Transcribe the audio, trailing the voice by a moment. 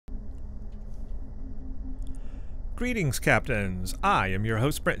Greetings, Captains! I am your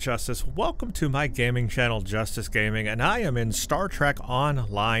host, Brent Justice. Welcome to my gaming channel, Justice Gaming, and I am in Star Trek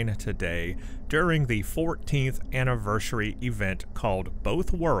Online today during the 14th anniversary event called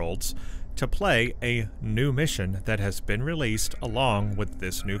Both Worlds to play a new mission that has been released along with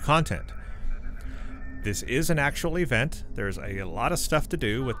this new content. This is an actual event. There's a lot of stuff to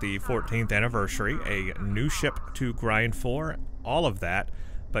do with the 14th anniversary, a new ship to grind for, all of that.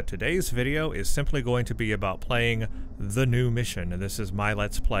 But today's video is simply going to be about playing the new mission, and this is my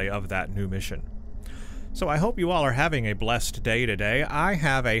Let's Play of that new mission. So I hope you all are having a blessed day today. I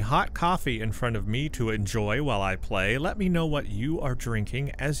have a hot coffee in front of me to enjoy while I play. Let me know what you are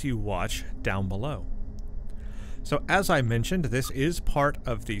drinking as you watch down below. So as I mentioned, this is part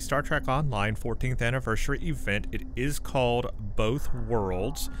of the Star Trek Online 14th anniversary event. It is called Both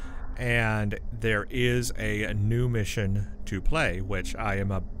Worlds, and there is a new mission to play, which I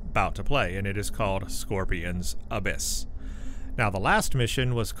am about to play, and it is called Scorpion's Abyss. Now, the last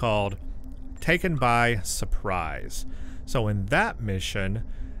mission was called Taken by Surprise. So in that mission,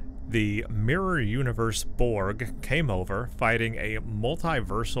 the Mirror Universe Borg came over, fighting a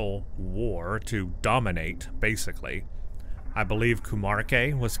multiversal war to dominate, basically. I believe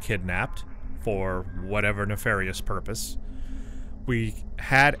Kumarke was kidnapped for whatever nefarious purpose. We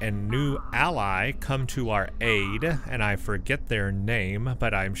had a new ally come to our aid, and I forget their name,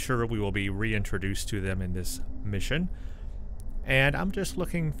 but I'm sure we will be reintroduced to them in this mission. And I'm just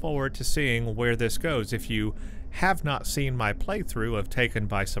looking forward to seeing where this goes. If you have not seen my playthrough of Taken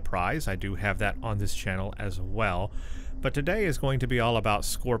by Surprise, I do have that on this channel as well. But today is going to be all about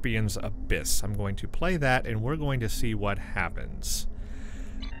Scorpion's Abyss. I'm going to play that, and we're going to see what happens.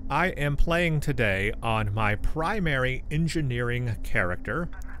 I am playing today on my primary engineering character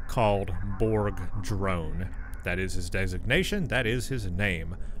called Borg Drone. That is his designation, that is his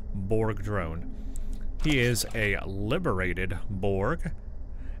name, Borg Drone. He is a liberated Borg,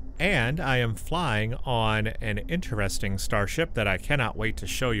 and I am flying on an interesting starship that I cannot wait to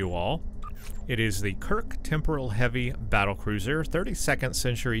show you all. It is the Kirk Temporal Heavy Battlecruiser, 32nd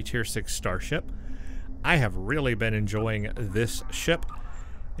Century Tier 6 starship. I have really been enjoying this ship,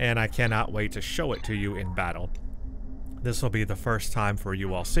 and I cannot wait to show it to you in battle. This will be the first time for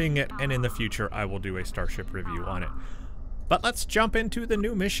you all seeing it, and in the future I will do a starship review on it. But let's jump into the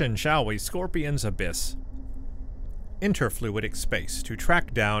new mission, shall we? Scorpion's Abyss. Interfluidic space to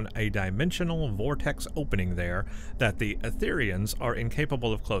track down a dimensional vortex opening there that the Etherians are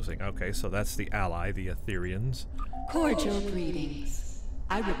incapable of closing. Okay, so that's the ally, the Etherians. Cordial greetings.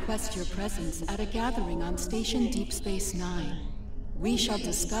 I request your presence at a gathering on Station Deep Space Nine. We shall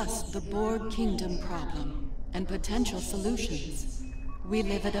discuss the Borg Kingdom problem and potential solutions. We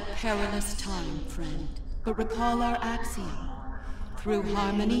live at a perilous time, friend, but recall our axiom. Through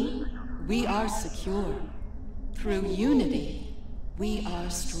harmony, we are secure. Through unity, we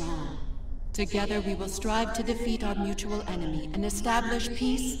are strong. Together we will strive to defeat our mutual enemy and establish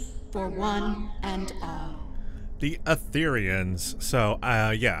peace for one and all. The Etherians. So,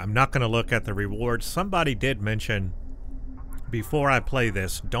 yeah, I'm not going to look at the rewards. Somebody did mention, before I play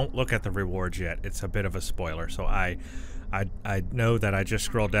this, don't look at the rewards yet. It's a bit of a spoiler. So I know that I just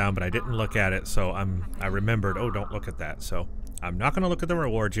scrolled down, but I didn't look at it. So I remembered, oh, don't look at that. So I'm not going to look at the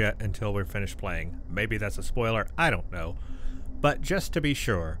rewards yet until we're finished playing. Maybe that's a spoiler. I don't know. But just to be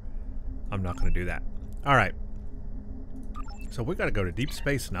sure, I'm not going to do that. All right. So we got to go to Deep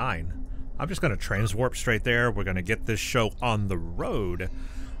Space Nine. I'm just going to transwarp straight there. We're going to get this show on the road.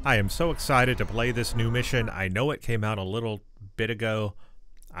 I am so excited to play this new mission. I know it came out a little bit ago.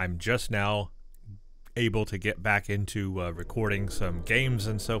 I'm just now able to get back into recording some games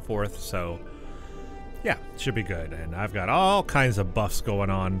and so forth, so yeah, should be good. And I've got all kinds of buffs going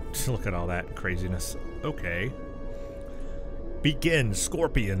on. Look at all that craziness. Okay. Begin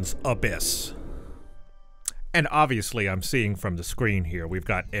Scorpion's Abyss. And obviously I'm seeing from the screen here, we've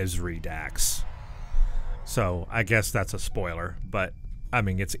got Ezri Dax. So I guess that's a spoiler, but I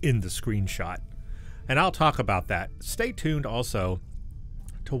mean, it's in the screenshot. And I'll talk about that. Stay tuned also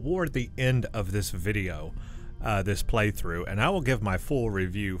toward the end of this video, this playthrough, and I will give my full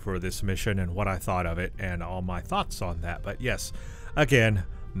review for this mission and what I thought of it and all my thoughts on that. But yes, again,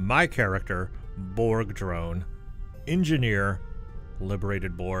 my character, Borg Drone, engineer,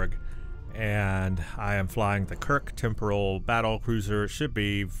 liberated Borg, and I am flying the Kirk Temporal Battlecruiser. It should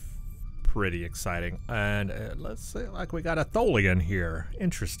be pretty exciting. And let's say, like, we got a Tholian here.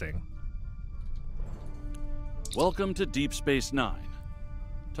 Interesting. Welcome to Deep Space Nine.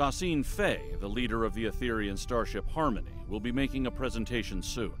 Tassine Fay, the leader of the Etherian starship Harmony, will be making a presentation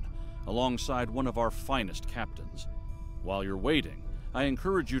soon, alongside one of our finest captains. While you're waiting, I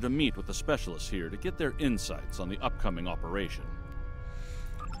encourage you to meet with the specialists here to get their insights on the upcoming operation.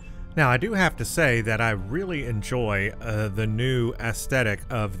 Now, I do have to say that I really enjoy the new aesthetic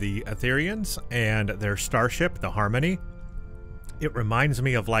of the Etherians and their starship, the Harmony. It reminds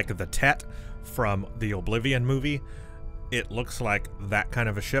me of, like, the Tet from the Oblivion movie. It looks like that kind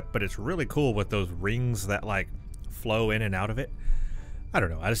of a ship, but it's really cool with those rings that, like, flow in and out of it. I don't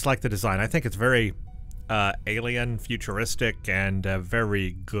know. I just like the design. I think it's very alien, futuristic, and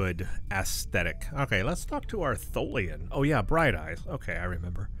very good aesthetic. Okay, let's talk to our Tholian. Oh, yeah, Bright Eyes. Okay, I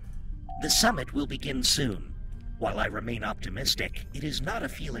remember. The summit will begin soon. While I remain optimistic, it is not a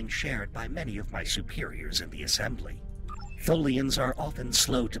feeling shared by many of my superiors in the Assembly. Tholians are often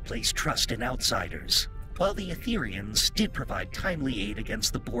slow to place trust in outsiders. While the Etherians did provide timely aid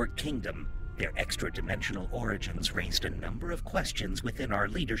against the Borg Kingdom, their extra-dimensional origins raised a number of questions within our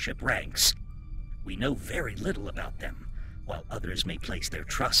leadership ranks. We know very little about them. While others may place their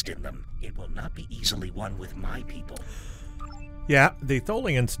trust in them, it will not be easily won with my people. Yeah, the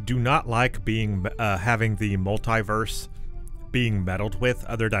Tholians do not like being having the multiverse being meddled with,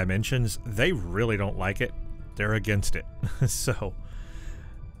 other dimensions. They really don't like it. They're against it. So,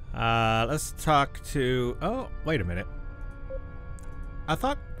 let's talk to... Oh, wait a minute. I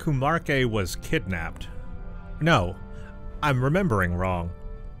thought Kumarke was kidnapped. No, I'm remembering wrong.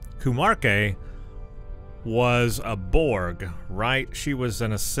 Kumarke was a Borg, right? She was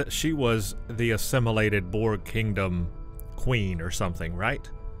the assimilated Borg Kingdom queen or something, right?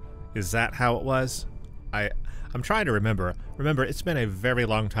 Is that how it was? I'm trying to remember. Remember, it's been a very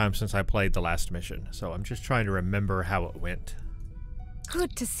long time since I played the last mission, so I'm just trying to remember how it went.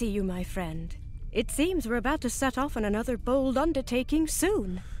 Good to see you, my friend. It seems we're about to set off on another bold undertaking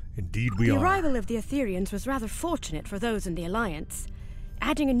soon. Indeed we are. The arrival of the Etherians was rather fortunate for those in the Alliance.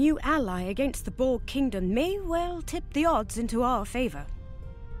 Adding a new ally against the Borg Kingdom may well tip the odds into our favor.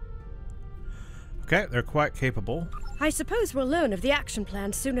 Okay, they're quite capable. I suppose we'll learn of the action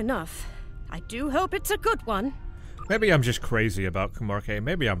plan soon enough. I do hope it's a good one. Maybe I'm just crazy about Kumarke.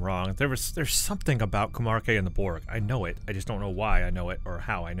 Maybe I'm wrong. There's something about Kumarke and the Borg. I know it. I just don't know why I know it, or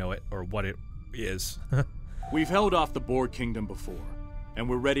how I know it, or what it is. We've held off the Borg Kingdom before, and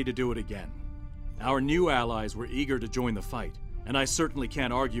we're ready to do it again. Our new allies were eager to join the fight, and I certainly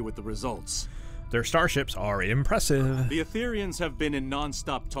can't argue with the results. Their starships are impressive. The Etherians have been in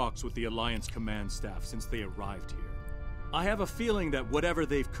non-stop talks with the Alliance command staff since they arrived here. I have a feeling that whatever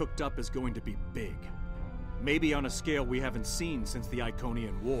they've cooked up is going to be big. Maybe on a scale we haven't seen since the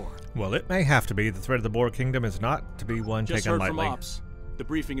Iconian War. Well, it may have to be. The threat of the Borg Kingdom is not to be one Just taken heard lightly. from Ops. The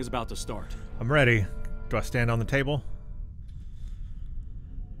briefing is about to start. I'm ready. Do I stand on the table?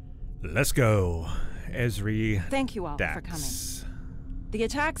 Let's go. Ezri Thank you all Dax. for coming. The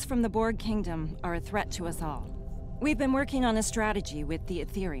attacks from the Borg Kingdom are a threat to us all. We've been working on a strategy with the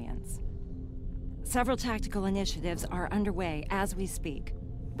Etherians. Several tactical initiatives are underway as we speak,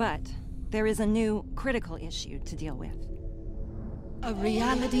 but there is a new critical issue to deal with. A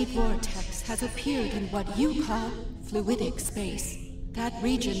reality vortex has appeared in what you call fluidic space. That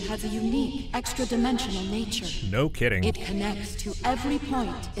region has a unique, extra-dimensional nature. No kidding. It connects to every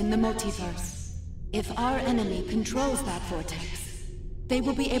point in the multiverse. If our enemy controls that vortex, they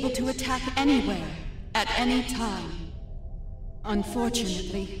will be able to attack anywhere, at any time.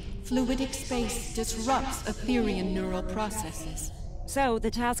 Unfortunately, fluidic space disrupts Etherian neural processes. So,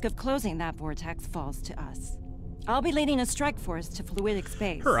 the task of closing that vortex falls to us. I'll be leading a strike force to fluidic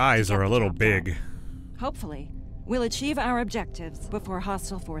space. Her eyes are a little big. Hopefully, we'll achieve our objectives before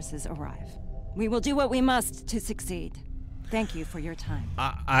hostile forces arrive. We will do what we must to succeed. Thank you for your time.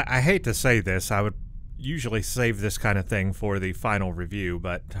 I hate to say this. I would usually save this kind of thing for the final review,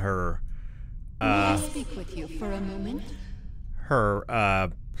 but her... May I speak with you for a moment?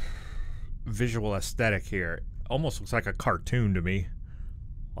 Her, visual aesthetic here almost looks like a cartoon to me.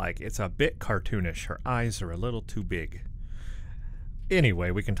 Like, it's a bit cartoonish. Her eyes are a little too big.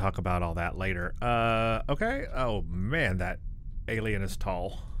 Anyway, we can talk about all that later. Okay. Oh, man, that alien is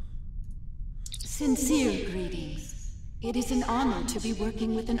tall. Sincere greetings. It is an honor to be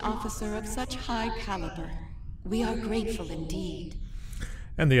working with an officer of such high caliber. We are grateful indeed.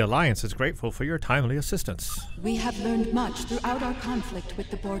 And the Alliance is grateful for your timely assistance. We have learned much throughout our conflict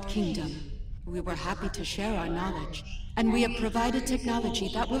with the Borg Kingdom. We were happy to share our knowledge, and we have provided technology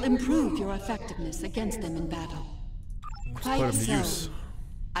that will improve your effectiveness against them in battle. Quite so.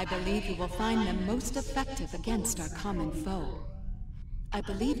 I believe you will find them most effective against our common foe. I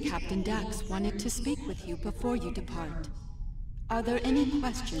believe Captain Dax wanted to speak with you before you depart. Are there any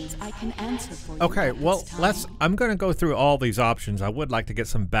questions I can answer for you? Okay, well, I'm going to go through all these options. I would like to get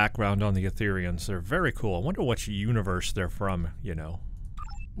some background on the Etherians. They're very cool. I wonder which universe they're from, you know.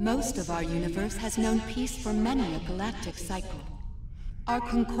 Most of our universe has known peace for many a galactic cycle. Our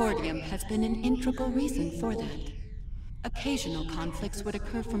Concordium has been an integral reason for that. Occasional conflicts would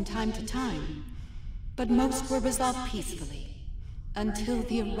occur from time to time, but most were resolved peacefully, until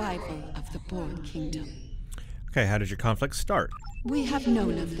the arrival of the Borg Kingdom. Okay, how did your conflict start? We have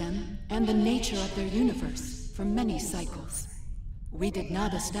known of them, and the nature of their universe, for many cycles. We did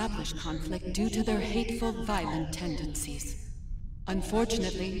not establish conflict due to their hateful, violent tendencies.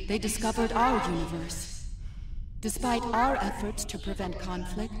 Unfortunately, they discovered our universe. Despite our efforts to prevent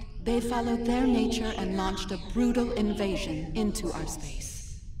conflict, they followed their nature and launched a brutal invasion into our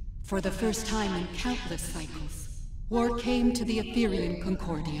space. For the first time in countless cycles, war came to the Etherean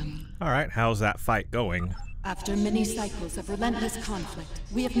Concordium. Alright, how's that fight going? After many cycles of relentless conflict,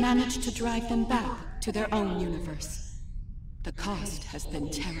 we have managed to drive them back to their own universe. The cost has been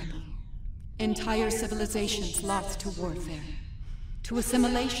terrible. Entire civilizations lost to warfare, to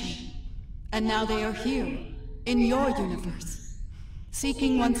assimilation, and now they are here, in your universe,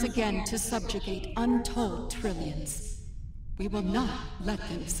 seeking once again to subjugate untold trillions. We will not let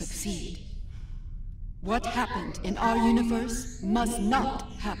them succeed. What happened in our universe must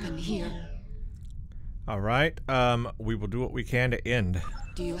not happen here. Alright, we will do what we can to end.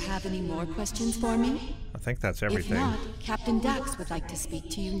 Do you have any more questions for me? I think that's everything. If not, Captain Dax would like to speak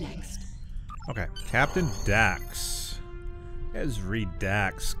to you next. Okay, Captain Dax. Esri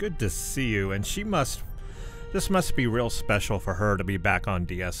Dax, good to see you, and this must be real special for her to be back on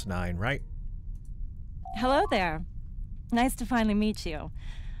DS9, right? Hello there. Nice to finally meet you.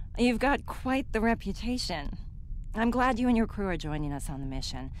 You've got quite the reputation. I'm glad you and your crew are joining us on the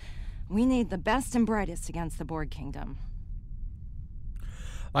mission. We need the best and brightest against the Borg Kingdom.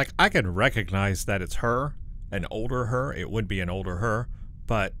 Like, I can recognize that it's her, an older her. It would be an older her,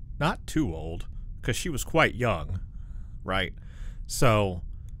 but not too old, because she was quite young, right? So,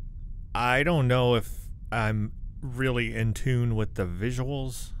 I don't know if I'm really in tune with the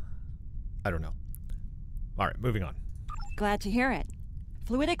visuals. I don't know. Alright, moving on. Glad to hear it.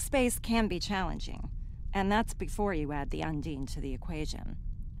 Fluidic space can be challenging, and that's before you add the Undine to the equation.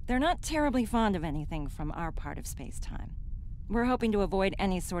 They're not terribly fond of anything from our part of space-time. We're hoping to avoid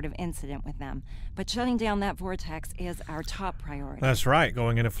any sort of incident with them, but shutting down that vortex is our top priority. That's right.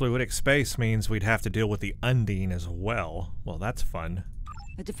 Going into fluidic space means we'd have to deal with the Undine as well. Well, that's fun.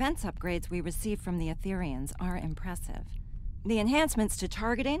 The defense upgrades we received from the Ethereans are impressive. The enhancements to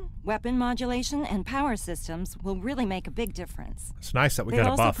targeting, weapon modulation, and power systems will really make a big difference. It's nice that we They've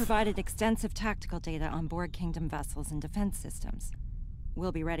got a buff. also provided extensive tactical data on Borg Kingdom vessels and defense systems.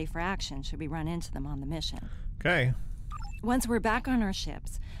 We'll be ready for action should we run into them on the mission. Okay. Once we're back on our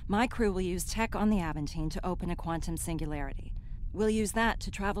ships, my crew will use tech on the Aventine to open a quantum singularity. We'll use that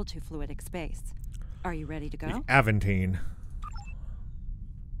to travel to fluidic space. Are you ready to go? The Aventine.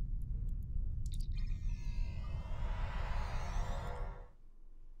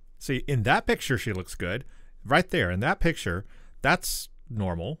 See, in that picture she looks good. Right there, in that picture, that's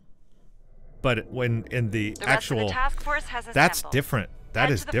normal. But when in the actual... rest of the task force has assembled. That's different.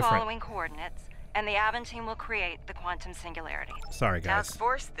 That is Head to the different. following coordinates, and the Aventine will create the quantum singularity. Sorry, guys. Task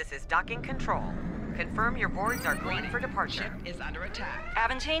Force, this is docking control. Confirm your boards are green for departure. Ship is under attack.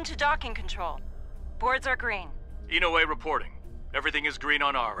 Aventine to docking control. Boards are green. Inoue reporting. Everything is green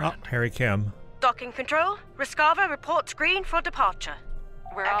on our end. Harry Kim. Docking control. Riskava reports green for departure.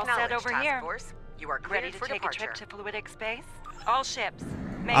 We're all set over Task here. Force. You are Ready cleared to for take departure. a trip to fluidic space? All ships.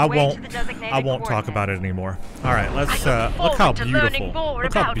 Make I way to the designated won't talk about it anymore. All right, let's I look how look forward to learning beautiful. more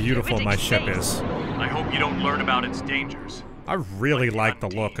Look how about beautiful fluidic my ship space. is. I hope you don't learn about its dangers. I really Like like the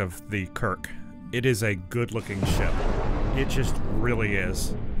the look of the Kirk. It is a good-looking ship. It just really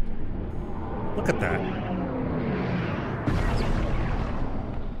is. Look at that.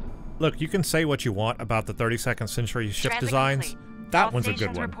 Look, you can say what you want about the 32nd century ship Transit designs. complete. That All one's a good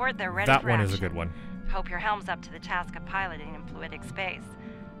stations one. report they're ready That for one is a action. good one. Hope your helm's up to the task of piloting in fluidic space.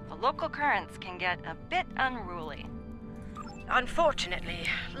 The local currents can get a bit unruly. Unfortunately,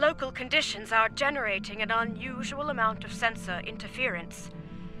 local conditions are generating an unusual amount of sensor interference.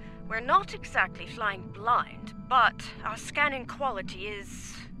 We're not exactly flying blind, but our scanning quality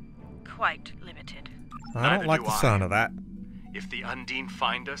is quite limited. I Neither don't like do the I. sound of that. If the Undine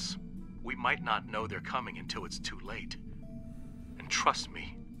find us, we might not know they're coming until it's too late. And trust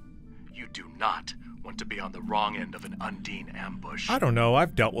me, you do not want to be on the wrong end of an Undine ambush. I don't know.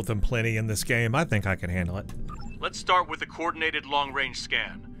 I've dealt with them plenty in this game. I think I can handle it. Let's start with a coordinated long-range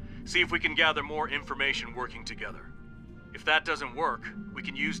scan. See if we can gather more information working together. If that doesn't work, we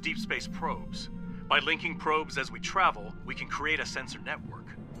can use deep space probes. By linking probes as we travel, we can create a sensor network.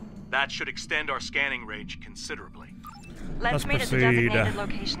 That should extend our scanning range considerably. Let's meet proceed. at the designated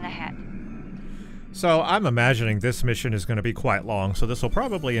location ahead. So I'm imagining this mission is going to be quite long, so this will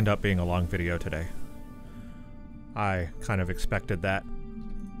probably end up being a long video today. I kind of expected that.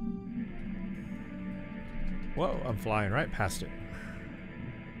 Whoa, I'm flying right past it.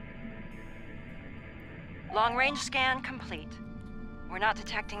 Long-range scan complete. We're not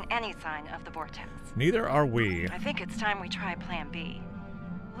detecting any sign of the vortex. Neither are we. I think it's time we try Plan B.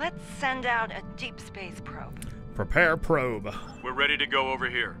 Let's send out a deep space probe. Prepare probe. We're ready to go over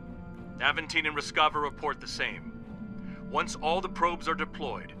here. Aventine and Rescava report the same. Once all the probes are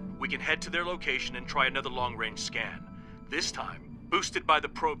deployed, we can head to their location and try another long-range scan. This time, boosted by the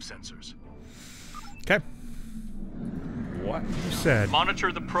probe sensors. Okay. What you said.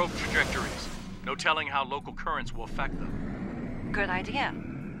 Monitor the probe trajectories. No telling how local currents will affect them. Good idea.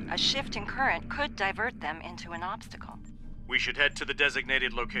 A shift in current could divert them into an obstacle. We should head to the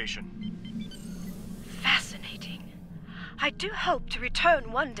designated location. Fascinating. I do hope to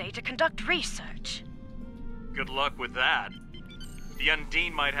return one day to conduct research. Good luck with that. The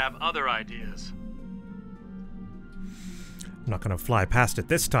Undine might have other ideas. I'm not going to fly past it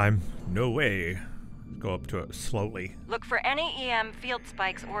this time. No way. Go up to it slowly. Look for any EM field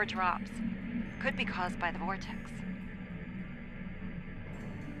spikes or drops. Could be caused by the vortex.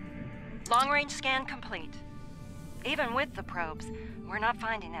 Long-range scan complete. Even with the probes, we're not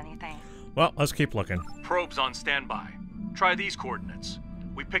finding anything. Well, let's keep looking. Probes on standby. Try these coordinates.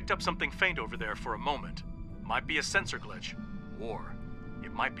 We picked up something faint over there for a moment. Might be a sensor glitch. Or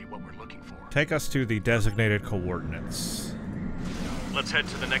it might be what we're looking for. Take us to the designated coordinates. Let's head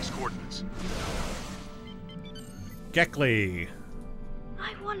to the next coordinates. Gekli.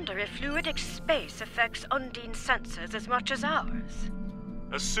 I wonder if fluidic space affects Undine sensors as much as ours.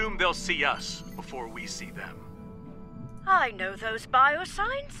 Assume they'll see us before we see them. I know those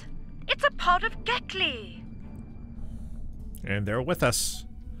biosigns. It's a pod of Gekli. And they're with us.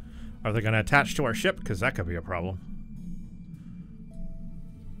 Are they going to attach to our ship? Because that could be a problem.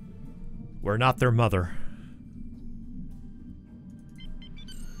 We're not their mother.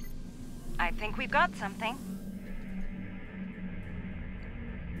 I think we've got something.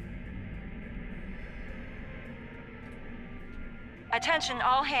 Attention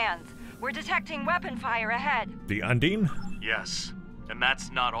all hands. We're detecting weapon fire ahead. The Undine? Yes, and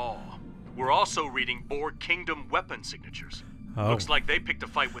that's not all. We're also reading Borg Kingdom weapon signatures. Oh. Looks like they picked a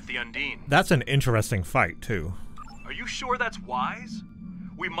fight with the Undine. That's an interesting fight, too. Are you sure that's wise?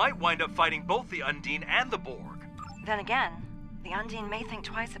 We might wind up fighting both the Undine and the Borg. Then again, the Undine may think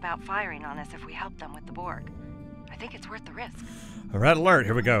twice about firing on us if we help them with the Borg. I think it's worth the risk. Red alert,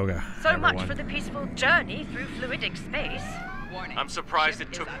 here we go. So everyone. much for the peaceful journey through fluidic space. Warning. I'm surprised Ship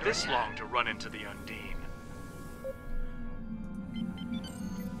it is took under this attack. long to run into the Undine.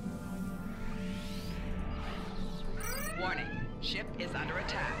 Warning. Ship is under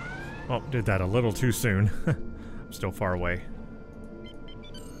attack. Well, did that a little too soon. I'm still far away.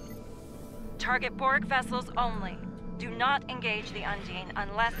 Target Borg vessels only. Do not engage the Undine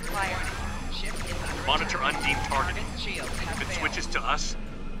unless fired. Ship is under Monitor attack. Undine targeting. Shields have If it failed. switches to us,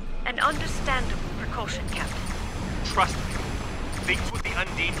 An understandable precaution, Captain. trust me. Things with the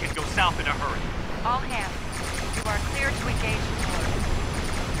Undine can go south in a hurry. All hands, you are clear to engage the Borg.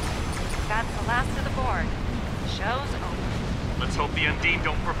 That's the last of the Borg. Show's over. Let's hope the Undine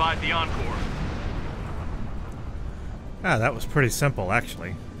don't provide the encore. Ah, that was pretty simple,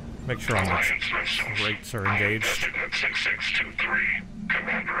 actually. Make sure all the rates are engaged. 6623,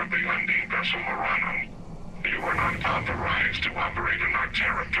 Commander of the Undine vessel Murano. You are not authorized to operate in our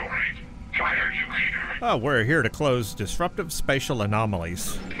territory. Why are you here? Oh, we're here to close disruptive spatial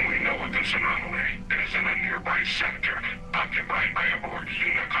anomalies. We know of this anomaly. It is in a nearby sector, occupied by a Borg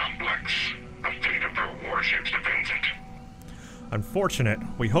complex. The fate of their warships depends it. Unfortunate,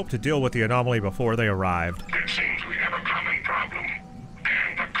 we hope to deal with the anomaly before they arrived. It seems we have a common problem,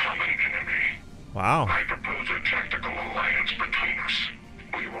 and a common enemy. Wow. I propose a tactical alliance between us.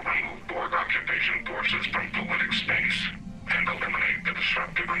 We will remove Borg occupation forces from fluidic space and eliminate the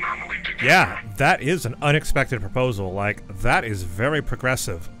disruptive anomaly together. Yeah, that is an unexpected proposal. Like, that is very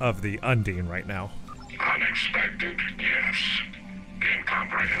progressive of the Undine right now. Unexpected, yes.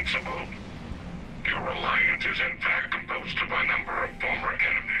 Incomprehensible. Your alliance is in fact composed of a number of former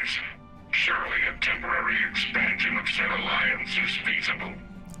enemies. Surely a temporary expansion of said alliance is feasible.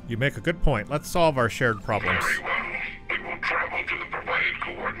 You make a good point. Let's solve our shared problems. Very well. We will travel to the provided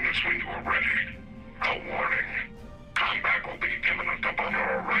coordinates when you are ready. A warning. Combat will be imminent upon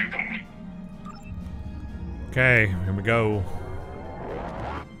our arrival. Okay, here we go.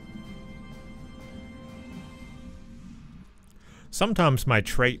 Sometimes my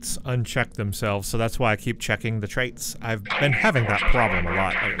traits uncheck themselves, so that's why I keep checking the traits. I've been having that problem a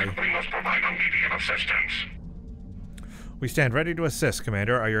lot lately. We must provide immediate assistance. We stand ready to assist,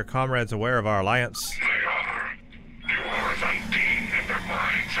 Commander. Are your comrades aware of our alliance? They are. You are as unseen in their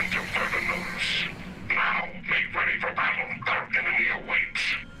minds until further notice. Now, make ready for battle. Our enemy awaits.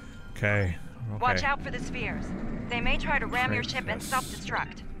 Okay. Watch out for the spheres. They may try to ram your ship and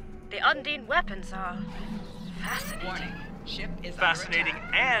self-destruct. The Undine weapons are fascinating. Ship is Fascinating under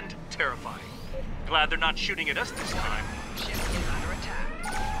attack. and terrifying. Glad they're not shooting at us this time. Ship is under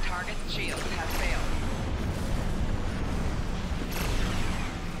attack. Target's shields have failed.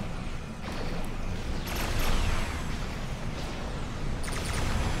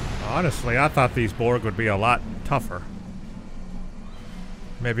 Honestly, I thought these Borg would be a lot tougher.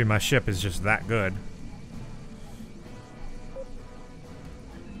 Maybe my ship is just that good.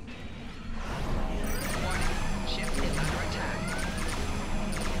 Ship is under attack.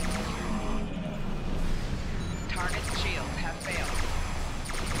 Target's shields have failed.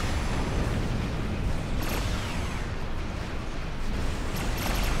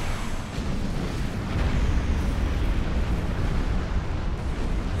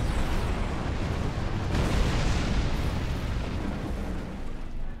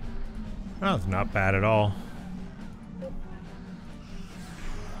 That's not bad at all.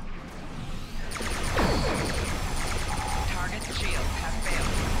 Target's shields have failed.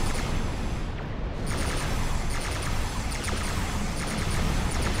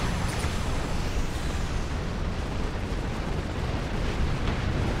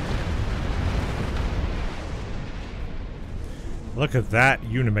 Look at that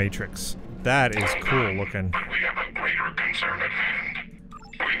Unimatrix. That is cool looking. But we have a greater concern at hand.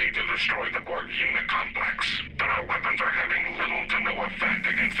 We need to destroy the Borg unit complex, but our weapons are having little to no effect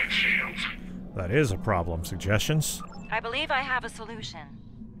against its shields. That is a problem. Suggestions? I believe I have a solution,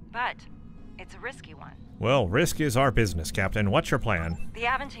 but it's a risky one. Well, risk is our business, Captain. What's your plan? The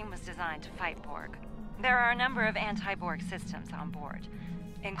Aventine was designed to fight Borg. There are a number of anti-Borg systems on board,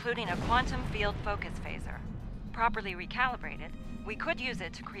 including a quantum field focus phaser. Properly recalibrated, we could use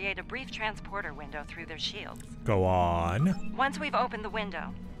it to create a brief transporter window through their shields. Go on. Once we've opened the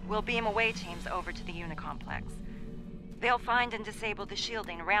window, we'll beam away teams over to the Unicomplex. They'll find and disable the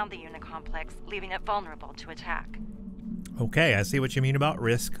shielding around the Unicomplex, leaving it vulnerable to attack. Okay, I see what you mean about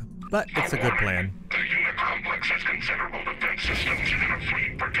risk, but it's a good plan. The unit complex has considerable defense systems and a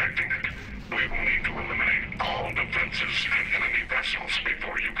fleet protecting it. We will need to eliminate all defenses and enemy vessels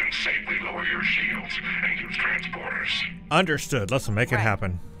before you can safely lower your shields and use transporters. Understood. Let's make it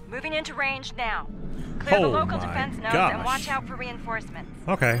happen. Moving into range now. Clear the local defense nodes and watch out for reinforcements.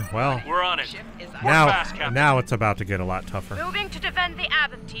 Okay, well, We're on it. Ship is under now, fast, Captain. now it's about to get a lot tougher. Moving to defend the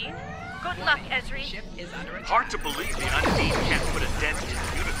Aventine. Good luck, Ezri. Ship is under attack. Hard to believe the Undine can't put a dent in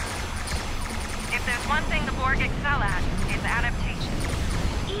the universe. If there's one thing the Borg excel at, it's adaptation.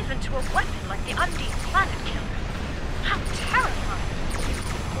 Even to a weapon like the Undine Planet Killer. How terrifying.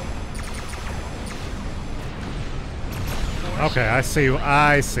 Okay, I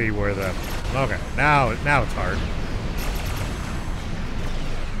see where the... Okay, now it's hard.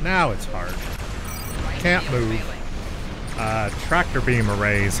 Now it's hard. Can't move. Tractor beam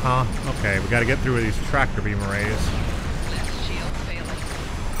arrays, huh? Okay, we gotta get through these tractor beam arrays. Left shield failing.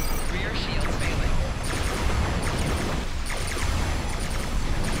 Rear shield failing.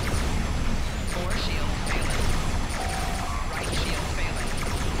 Four shields failing. Right shield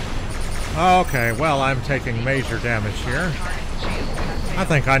failing. Okay, well, I'm taking major damage here. Target's shield has failed. I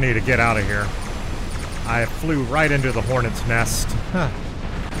think I need to get out of here. I flew right into the hornet's nest. Huh.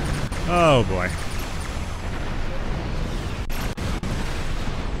 Oh boy.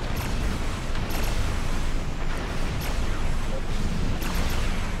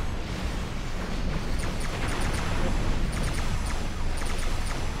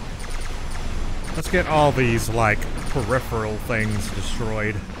 Let's get all these, like, peripheral things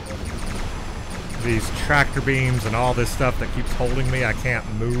destroyed. These tractor beams and all this stuff that keeps holding me. I can't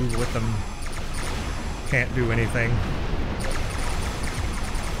move with them. Can't do anything.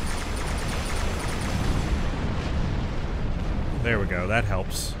 There we go, that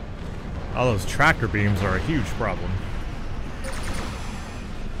helps. All those tractor beams are a huge problem.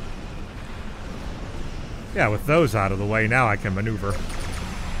 Yeah, with those out of the way, now I can maneuver.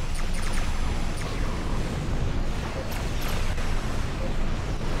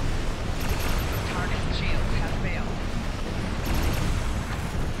 Target's shields have failed.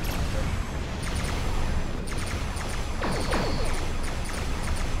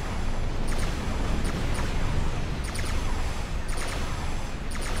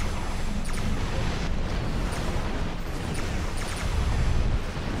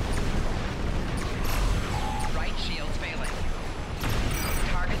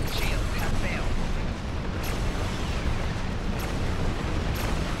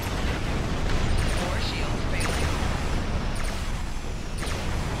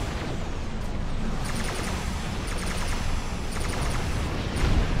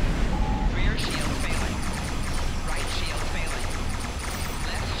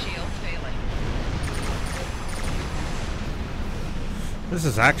 This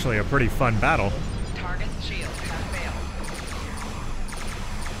is actually a pretty fun battle. Target's shield has failed.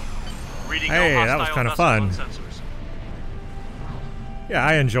 Hey, that was kind of fun. Yeah,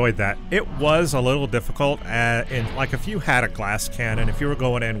 I enjoyed that. It was a little difficult, like if you had a glass cannon, if you were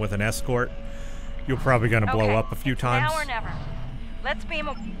going in with an escort, you're probably going to blow up a few times. Now or never. Let's beam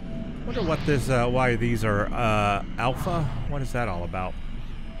a... Wonder what this, why these are, alpha? What is that all about?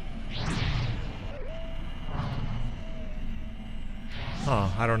 Huh,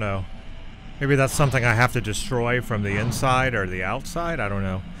 I don't know. Maybe that's something I have to destroy from the inside or the outside? I don't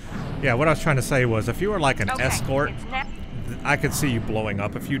know. Yeah, what I was trying to say was if you were like an escort, I could see you blowing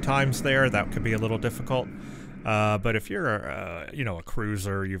up a few times there. That could be a little difficult. But if you're, you know, a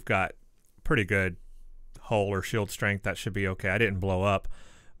cruiser, you've got pretty good hull or shield strength, that should be okay. I didn't blow up.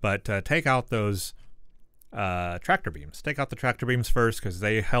 But take out those tractor beams. Take out the tractor beams first because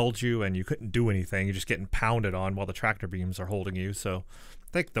they held you and you couldn't do anything. You're just getting pounded on while the tractor beams are holding you. So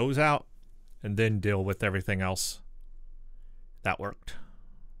take those out and then deal with everything else. That worked.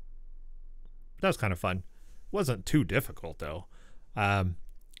 That was kind of fun. Wasn't too difficult though.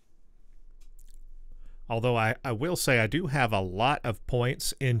 Although I will say I do have a lot of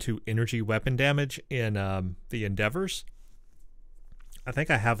points into energy weapon damage in the Endeavors. I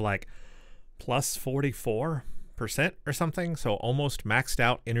think I have like plus 44% or something, so almost maxed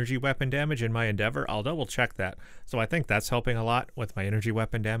out energy weapon damage in my Endeavor. I'll double check that. So I think that's helping a lot with my energy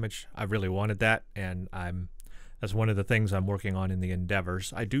weapon damage. I really wanted that, and that's one of the things I'm working on in the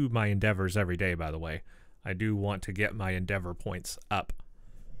Endeavors. I do my Endeavors every day, by the way. I do want to get my Endeavor points up.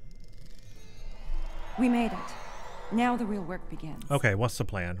 We made it. Now the real work begins. Okay, what's the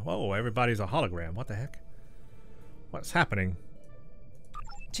plan? Whoa, everybody's a hologram. What the heck? What's happening?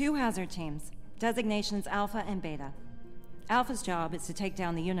 2 hazard teams, designations Alpha and Beta. Alpha's job is to take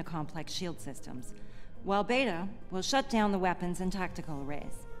down the Unicomplex shield systems, while Beta will shut down the weapons and tactical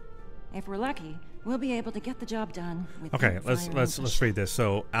arrays. If we're lucky, we'll be able to get the job done with... Okay, let's read this.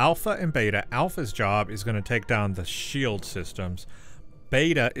 So Alpha and Beta, Alpha's job is going to take down the shield systems.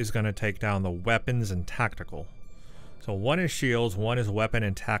 Beta is going to take down the weapons and tactical. So one is shields, one is weapon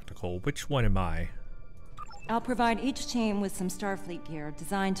and tactical. Which one am I? I'll provide each team with some Starfleet gear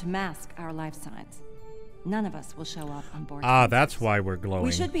designed to mask our life signs. None of us will show up on board. Ah, that's why we're glowing.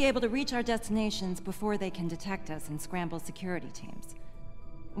 We should be able to reach our destinations before they can detect us and scramble security teams.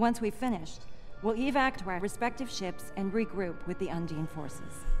 Once we've finished, we'll evac to our respective ships and regroup with the Undine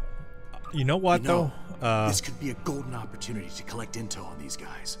forces. You know what, though? This could be a golden opportunity to collect intel on these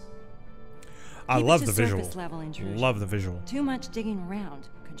guys. I love the visual. Level intrusion. Love the visual. Too much digging around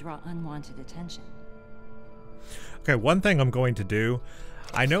could draw unwanted attention. Okay, one thing I'm going to do,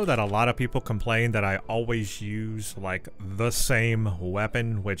 I know that a lot of people complain that I always use like the same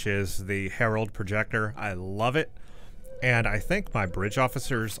weapon, which is the Herald projector. I love it. And I think my bridge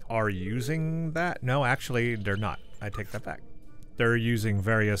officers are using that. No, actually, they're not. I take that back. They're using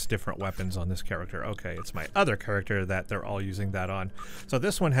various different weapons on this character. Okay, it's my other character that they're all using that on. So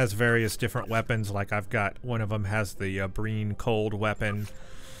this one has various different weapons. Like I've got, one of them has the Breen cold weapon.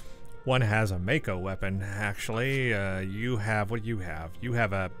 One has a Mako weapon, actually. You have, what do you have? You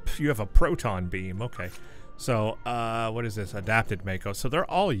have a proton beam. Okay. So, what is this? Adapted Mako. So they're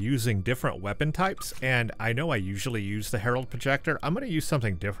all using different weapon types, and I know I usually use the Herald projector. I'm going to use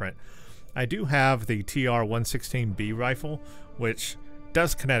something different. I do have the TR-116B rifle, which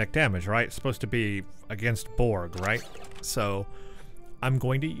does kinetic damage, right? It's supposed to be against Borg, right? So I'm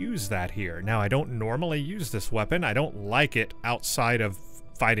going to use that here. Now, I don't normally use this weapon. I don't like it outside of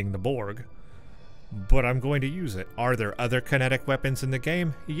fighting the Borg, but I'm going to use it. Are there other kinetic weapons in the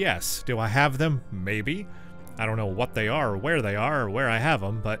game? Yes. Do I have them? Maybe. I don't know what they are or where I have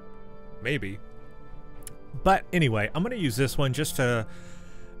them, but maybe. But anyway, I'm going to use this one just to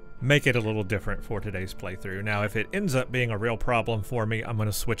make it a little different for today's playthrough. Now, if it ends up being a real problem for me, I'm going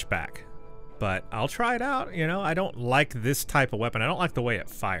to switch back. But I'll try it out. You know, I don't like this type of weapon. I don't like the way it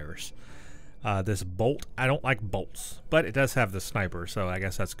fires. This bolt, I don't like bolts, but it does have the sniper, so I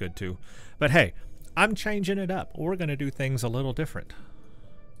guess that's good too. But hey, I'm changing it up. We're going to do things a little different.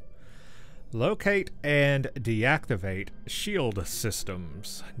 Locate and deactivate shield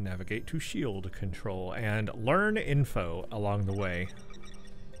systems. Navigate to shield control and learn info along the way.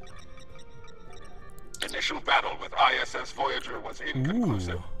 Initial battle with ISS Voyager was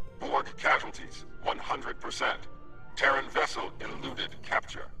inconclusive. Borg casualties, 100%. Terran vessel eluded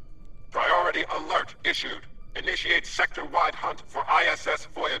capture. Priority alert issued. Initiate sector-wide hunt for ISS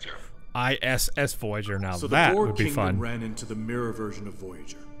Voyager. ISS Voyager, now so that the Borg would be Kingdom fun. Ran into the mirror version of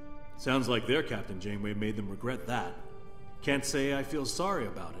Voyager. Sounds like their Captain Janeway made them regret that. Can't say I feel sorry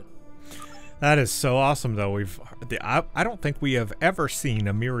about it. That is so awesome, though. I don't think we have ever seen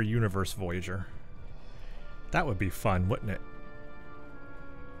a Mirror Universe Voyager. That would be fun, wouldn't it?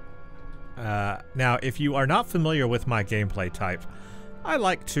 Now, if you are not familiar with my gameplay type, I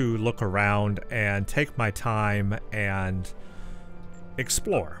like to look around and take my time and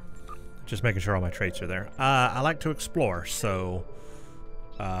explore. Just making sure all my traits are there. I like to explore, so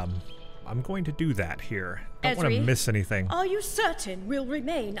I'm going to do that here. Don't want to miss anything. Are you certain we'll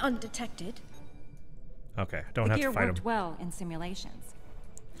remain undetected? Okay, don't have to fight them. The gear worked well in simulations.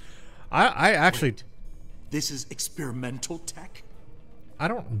 I actually... Wait, this is experimental tech? I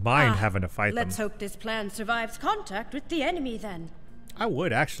don't mind having to fight them. Let's hope this plan survives contact with the enemy, then. I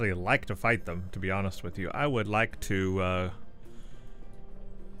would actually like to fight them, to be honest with you. I would like to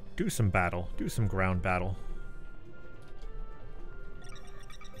do some battle, do some ground battle.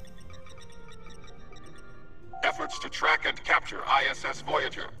 Efforts to track and capture ISS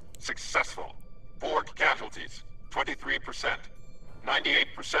Voyager. Successful. Borg casualties, 23%.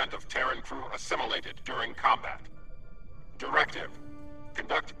 98% of Terran crew assimilated during combat. Directive.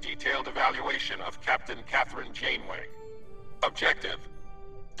 Conduct detailed evaluation of Captain Catherine Janeway. Objective.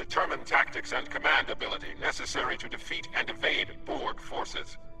 Determine tactics and command ability necessary to defeat and evade Borg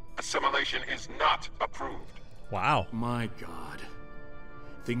forces. Assimilation is not approved. Wow. My God.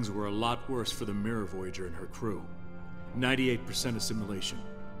 Things were a lot worse for the Mirror Voyager and her crew. 98% assimilation.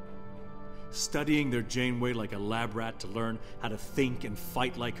 Studying their Janeway like a lab rat to learn how to think and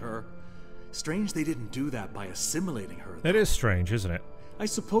fight like her. Strange they didn't do that by assimilating her, though. That is strange, isn't it? I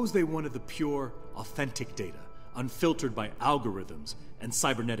suppose they wanted the pure, authentic data, unfiltered by algorithms and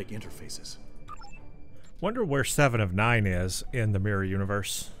cybernetic interfaces. Wonder where 7 of 9 is in the Mirror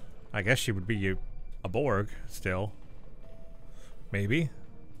Universe. I guess she would be a Borg still. Maybe.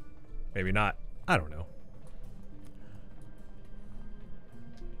 Maybe not. I don't know.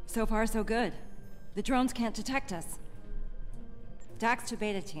 So far, so good. The drones can't detect us. Dax to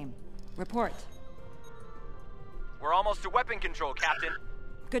Beta Team. Report. We're almost to weapon control, Captain.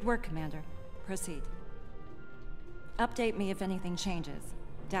 Good work, Commander. Proceed. Update me if anything changes.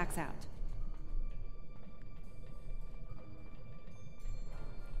 Dax out.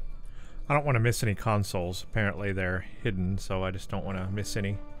 I don't want to miss any consoles. Apparently they're hidden, so I just don't want to miss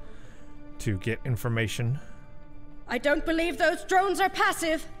any to get information. I don't believe those drones are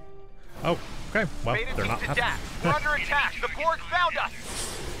passive. Oh, okay. Well, Beta they're team not to passive. Dax. We're under attack. The Borg found us.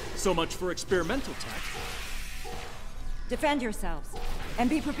 So much for experimental tech. Defend yourselves, and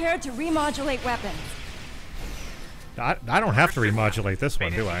be prepared to remodulate weapons. I don't have to remodulate this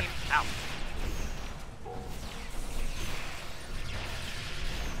one, do I? Out.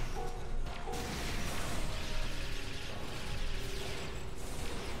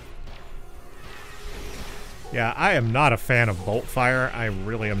 Yeah, I am not a fan of bolt fire. I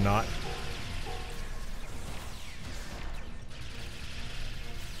really am not.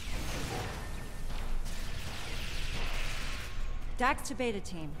 Dax to Beta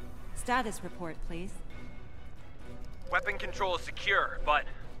Team. Status report, please. Weapon control is secure, but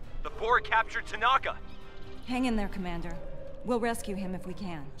the Borg captured Tanaka. Hang in there, Commander. We'll rescue him if we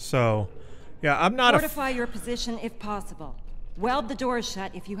can. So, yeah, I'm not Fortify your position if possible. Weld the doors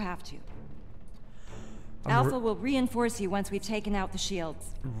shut if you have to. Alpha will reinforce you once we've taken out the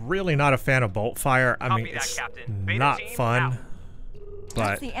shields. Really not a fan of bolt fire. I mean, it's not fun. But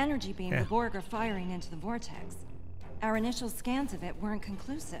that's the energy beam the Borg are firing into the vortex. Our initial scans of it weren't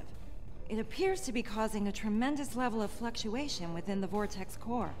conclusive. It appears to be causing a tremendous level of fluctuation within the vortex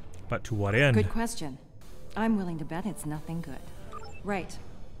core. But to what end? Good question. I'm willing to bet it's nothing good. Right.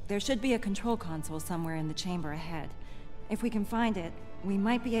 There should be a control console somewhere in the chamber ahead. If we can find it, we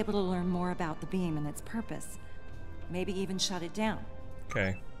might be able to learn more about the beam and its purpose. Maybe even shut it down.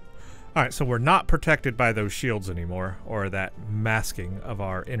 Okay. Alright, so we're not protected by those shields anymore, or that masking of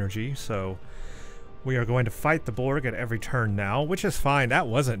our energy, so we are going to fight the Borg at every turn now, which is fine. That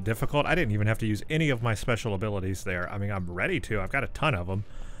wasn't difficult. I didn't even have to use any of my special abilities there. I mean, I'm ready to. I've got a ton of them.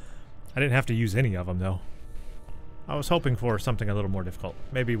 I didn't have to use any of them, though. I was hoping for something a little more difficult.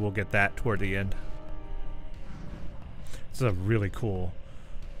 Maybe we'll get that toward the end. This is a really cool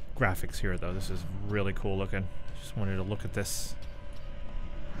graphics here, though. This is really cool looking. Just wanted to look at this.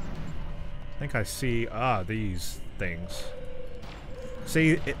 I think I see, these things.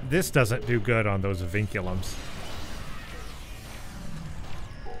 See, this doesn't do good on those vinculums.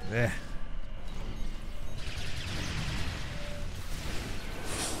 Eh.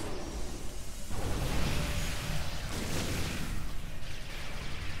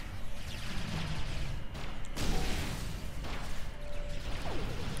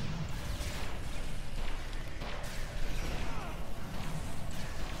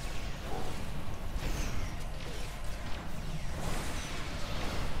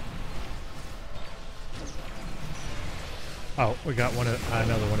 Oh, we got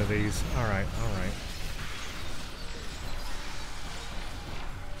another one of these. All right, all right.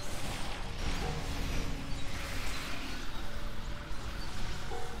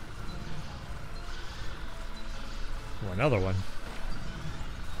 Oh, another one.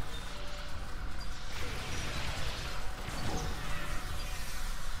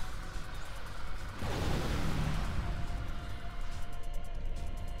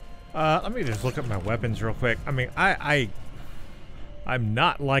 Let me just look at my weapons real quick. I mean, I'm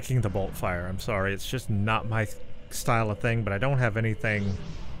not liking the bolt fire. I'm sorry, it's just not my style of thing. But I don't have anything.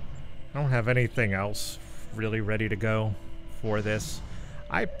 I don't have anything else really ready to go for this.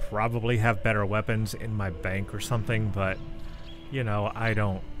 I probably have better weapons in my bank or something, but you know, I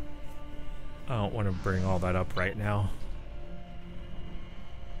don't want to bring all that up right now.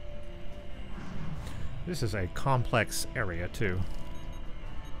 This is a complex area too.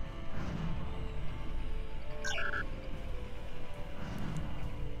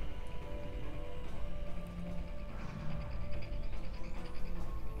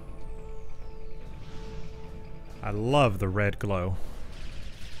 I love the red glow.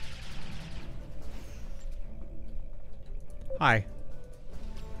 Hi.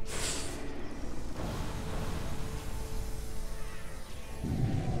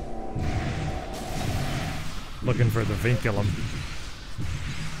 Looking for the vinculum.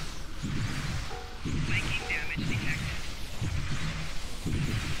 Flanking damage detected.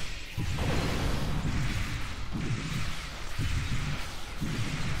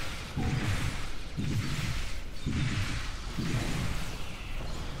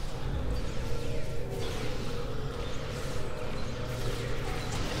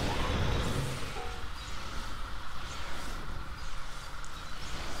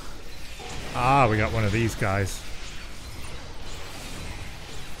 Ah, we got one of these guys.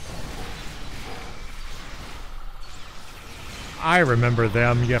 I remember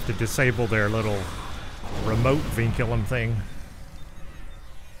them. You have to disable their little remote vinculum thing.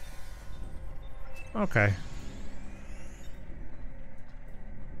 Okay.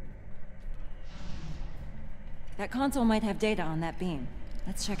 That console might have data on that beam.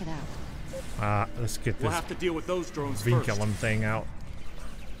 Let's check it out. Let's get this We'll have to deal with those drones vinculum first. thing out.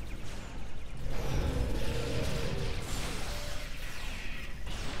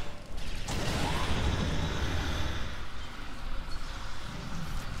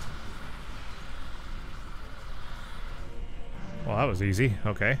 Well, that was easy.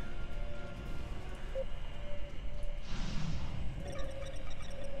 Okay.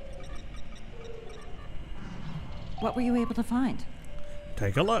 What were you able to find?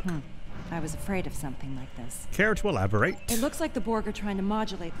 Take a look. I was afraid of something like this. Care to elaborate? It looks like the Borg are trying to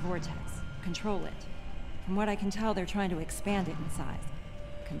modulate the vortex, control it. From what I can tell, they're trying to expand it in size.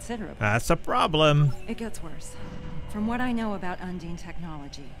 Considerably. That's a problem. It gets worse. From what I know about Undine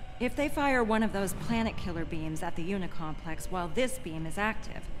technology, if they fire one of those planet killer beams at the Unicomplex while this beam is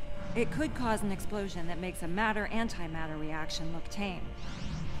active, it could cause an explosion that makes a matter-antimatter reaction look tame.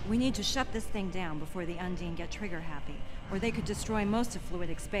 We need to shut this thing down before the Undine get trigger-happy, or they could destroy most of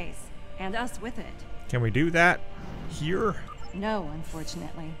fluidic space, and us with it. Can we do that here? No,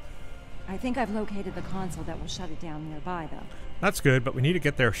 unfortunately. I think I've located the console that will shut it down nearby, though. That's good, but we need to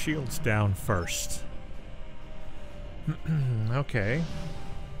get their shields down first. Okay.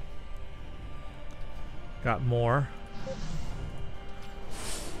 Got more.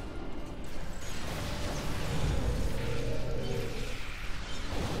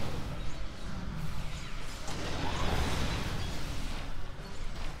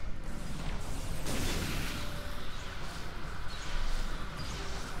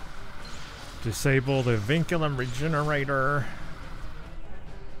 Disable the vinculum regenerator.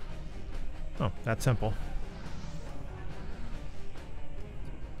 Oh, that's simple.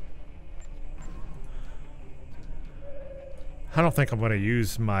 I don't think I'm going to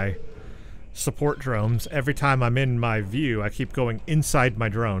use my support drones. Every time I'm in my view, I keep going inside my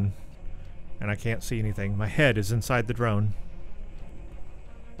drone. And I can't see anything. My head is inside the drone.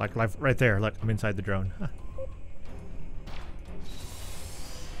 Like right there. Look, I'm inside the drone. Huh.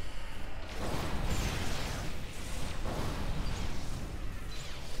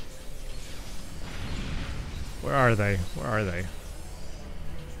 Where are they? Where are they?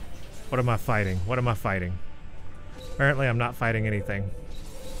 What am I fighting? What am I fighting? Apparently I'm not fighting anything.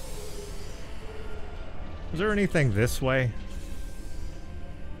 Is there anything this way?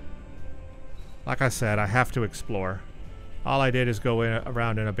 Like I said, I have to explore. All I did is go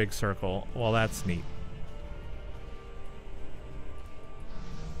around in a big circle. Well, that's neat.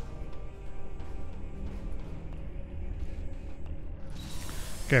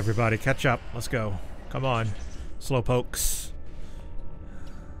 Okay, everybody, catch up. Let's go. Come on. Slowpokes.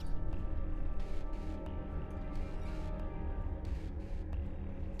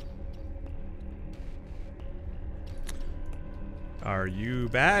 Are you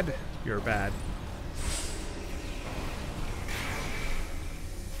bad? You're bad.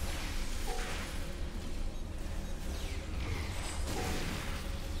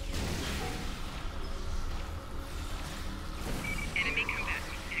 Enemy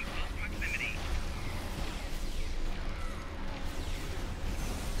combatants in close proximity.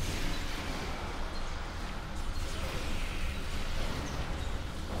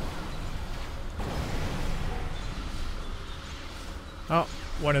 Oh,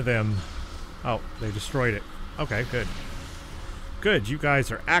 one of them. Oh, they destroyed it. Okay, good. Good, you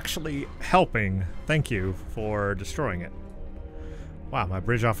guys are actually helping. Thank you for destroying it. Wow, my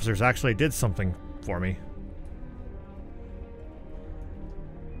bridge officers actually did something for me.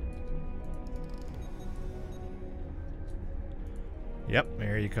 Yep,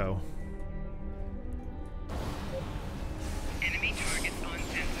 there you go. Enemy targets on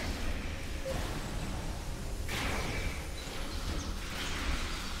sensor.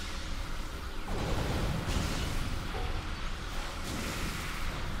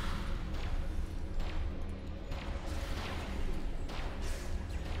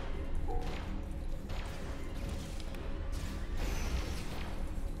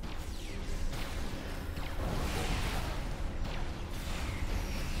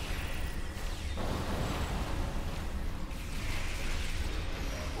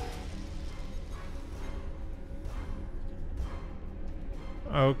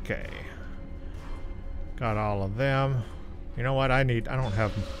 Okay. Got all of them. You know what? I don't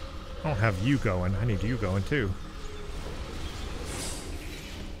have you going. I need you going too.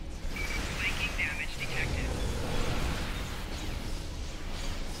 Flanking damage detected.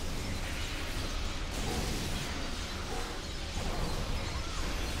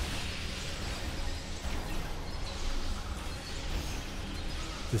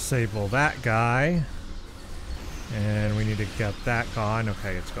 Disable that guy. And we need to get that gone.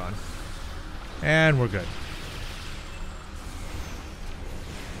 Okay, it's gone. And we're good.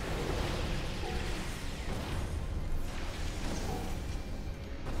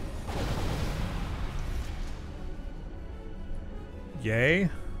 Yay.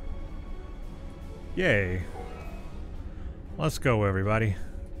 Yay. Let's go, everybody.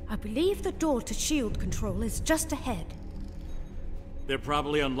 I believe the door to shield control is just ahead. They're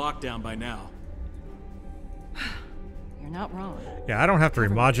probably on lockdown by now. You're not wrong. Yeah, I don't have to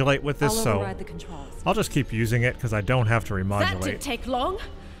remodulate with this, I'll so override the controls. I'll just keep using it because I don't have to That remodulate. didn't take long.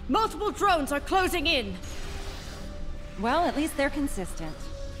 Multiple drones are closing in. Well, at least they're consistent.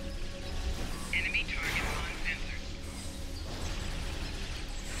 Enemy targets on sensors.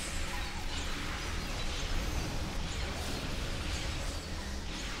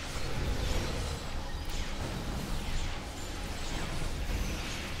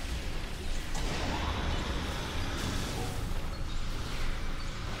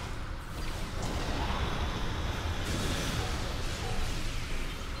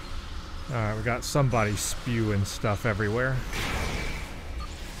 Alright, we got somebody spewing stuff everywhere.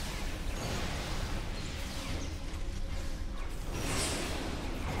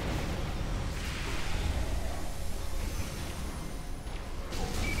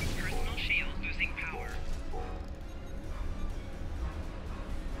 Personal shield losing power.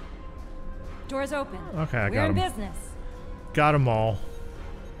 Doors open. Okay, I We're got in 'em. business. Got them all.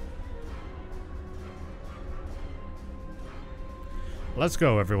 Let's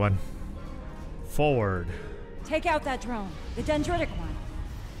go, everyone. Forward. Take out that drone, the dendritic one.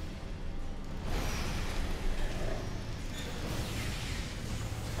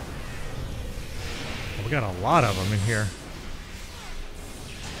 We got a lot of them in here.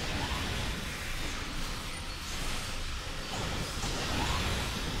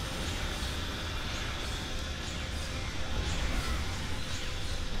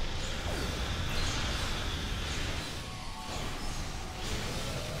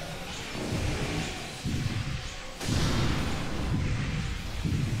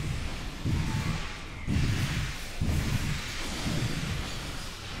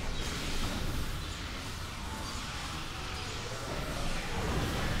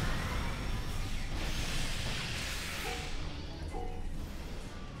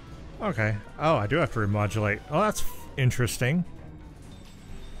 Okay. Oh, I do have to remodulate. Oh, that's interesting.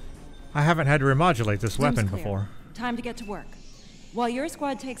 I haven't had to remodulate this Room's weapon clear. before. Time to get to work. While your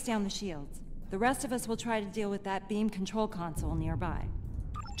squad takes down the shields, the rest of us will try to deal with that beam control console nearby.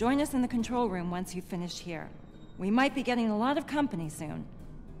 Join us in the control room once you've finished here. We might be getting a lot of company soon.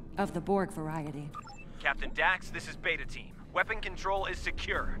 Of the Borg variety. Captain Dax, this is Beta Team. Weapon control is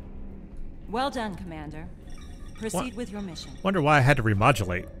secure. Well done, Commander. Proceed with your mission. Wonder why I had to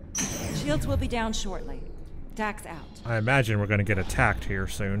remodulate. Shields will be down shortly. Dax out. I imagine we're going to get attacked here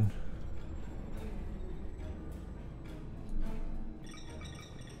soon.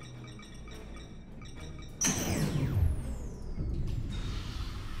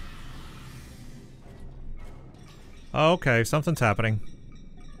 Okay, something's happening.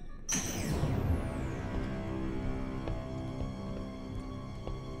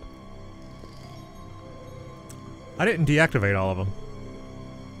 I didn't deactivate all of them.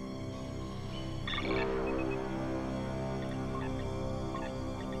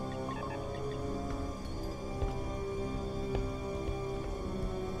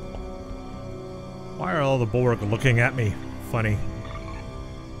 Why are all the Borg looking at me funny?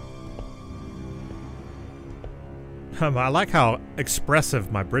 I like how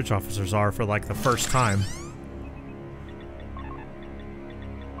expressive my bridge officers are for like the first time.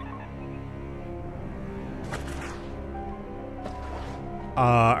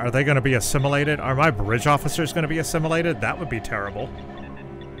 Are they going to be assimilated? Are my bridge officers going to be assimilated? That would be terrible.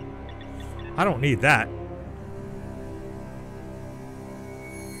 I don't need that.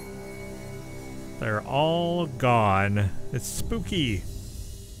 They're all gone. It's spooky.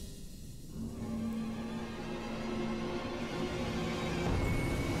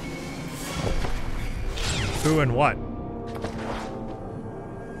 Who and what?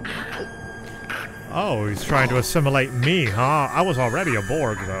 Oh, he's trying to assimilate me, huh? I was already a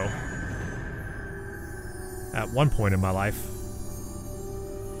Borg, though. At one point in my life.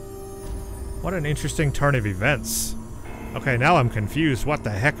 What an interesting turn of events. Okay, now I'm confused. What the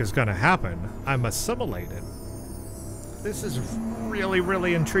heck is gonna happen? I'm assimilated. This is really,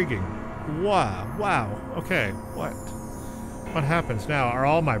 really intriguing. Wow, wow. Okay, what? What happens now? Are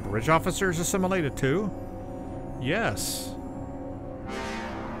all my bridge officers assimilated too? Yes.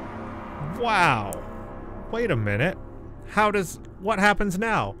 Wow. Wait a minute. What happens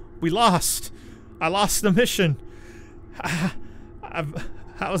now? We lost. I lost the mission.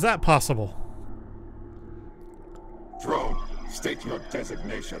 How is that possible? Drone, state your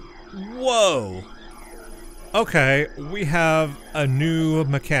designation. Whoa. Okay, we have a new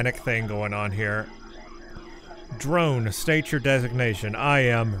mechanic thing going on here. Drone, state your designation. I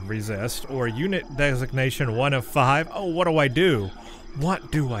am resist, or unit designation 1 of 5. Oh, what do I do?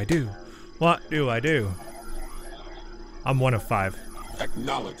 What do I do? What do I do? I'm 1 of 5.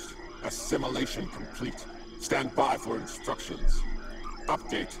 Acknowledged. Assimilation complete. Stand by for instructions.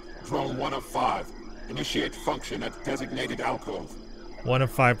 Update. Drone 1 of 5. Initiate function at designated alcove. 1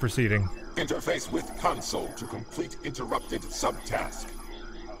 of 5 proceeding. Interface with console to complete interrupted subtask.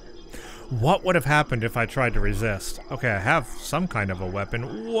 What would have happened if I tried to resist? Okay, I have some kind of a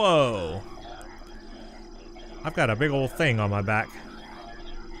weapon. Whoa! I've got a big old thing on my back.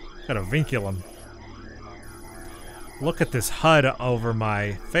 Got a vinculum. Look at this HUD over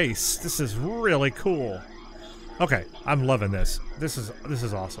my face. This is really cool. Okay, I'm loving this. This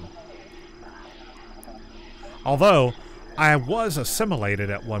is awesome. Although, I was assimilated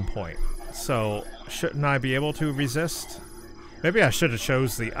at one point, so shouldn't I be able to resist? Maybe I should have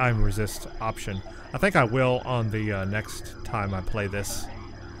chose the I'm resist option. I think I will on the next time I play this.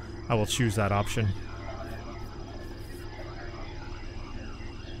 I will choose that option.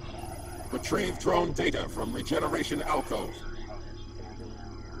 Retrieve drone data from regeneration alcove.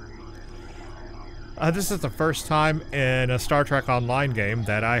 This is the first time in a Star Trek Online game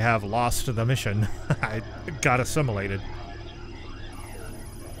that I have lost the mission. I got assimilated.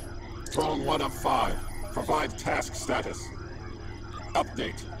 Drone 1 of 5. Provide task status.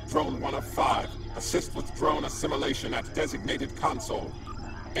 Update. Drone 1 of 5. Assist with drone assimilation at designated console.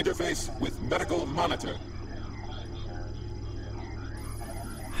 Interface with medical monitor.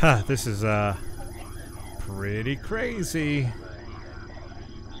 Huh, this is, pretty crazy.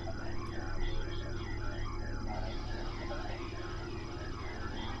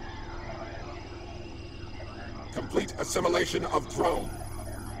 Complete assimilation of drone.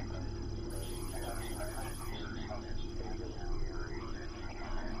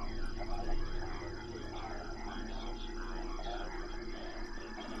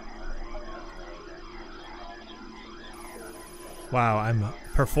 Wow, I'm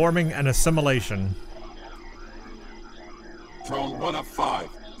performing an assimilation. Drone 1 of 5.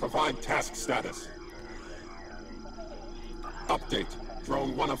 Provide task status. Update.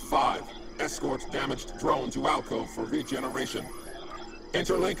 Drone 1 of 5. Escort damaged drone to alcove for regeneration.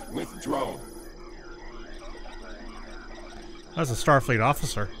 Interlink with drone. That's a Starfleet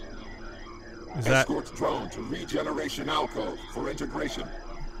officer. Is that... Escort drone to regeneration alcove for integration.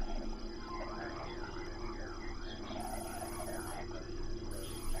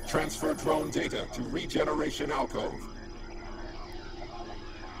 Transfer drone data to regeneration alcove.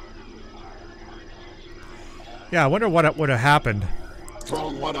 Yeah, I wonder what would have happened.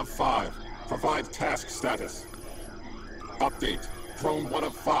 Drone 1 of 5. Provide task status. Update. Drone 1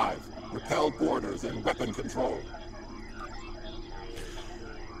 of 5. Repel boarders and weapon control.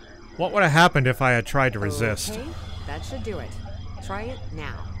 What would have happened if I had tried to resist? Okay, that should do it. Try it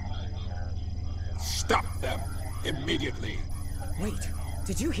now. Stop them immediately. Wait,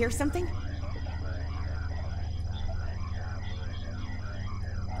 did you hear something?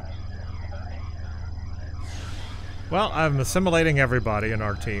 Well, I'm assimilating everybody in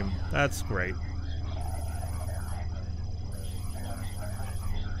our team. That's great.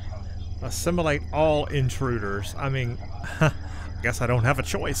 Assimilate all intruders. I mean, I guess I don't have a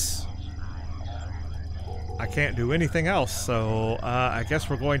choice. I can't do anything else, so I guess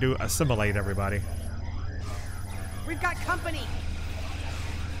we're going to assimilate everybody. We've got company!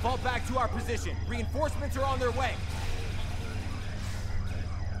 Fall back to our position. Reinforcements are on their way.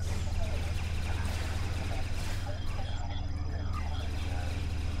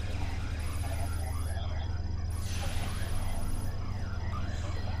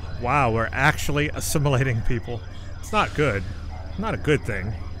 Wow, we're actually assimilating people. It's not good. Not a good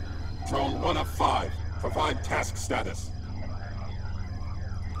thing. Drone 1 of 5. Provide task status.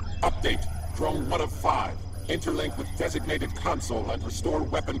 Update. Drone 1 of 5. Interlink with designated console and restore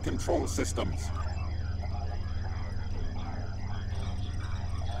weapon control systems.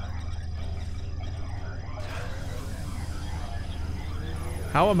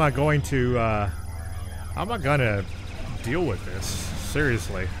 How am I going to deal with this?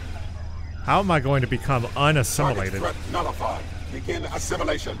 Seriously. How am I going to become unassimilated? Target threat nullified. Begin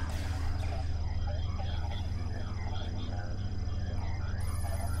assimilation.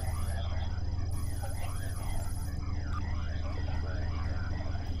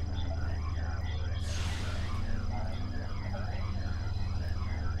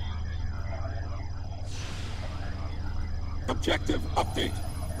 Objective update.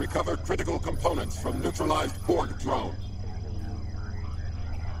 Recover critical components from neutralized Borg Drone.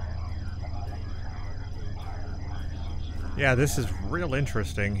 Yeah, this is real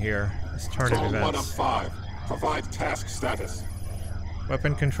interesting here. This turn of Drone events. 1 of 5. Provide task status.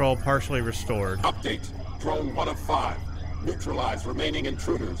 Weapon control partially restored. Update. Drone 1 of 5. Neutralize remaining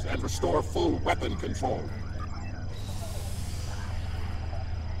intruders and restore full weapon control.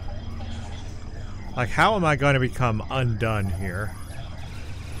 Like, how am I going to become undone here?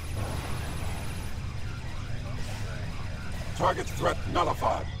 Target threat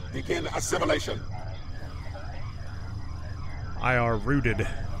nullified. Begin assimilation. I are rooted.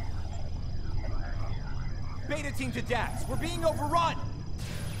 Beta team to Dax. We're being overrun!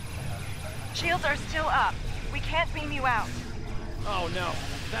 Shields are still up. We can't beam you out. Oh no,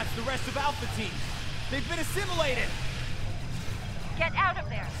 that's the rest of Alpha Team. They've been assimilated! Get out of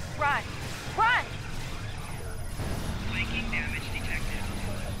there! Run! Run! Flanking damage detected.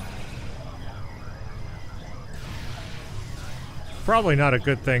 Probably not a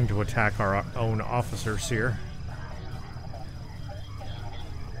good thing to attack our own officers here.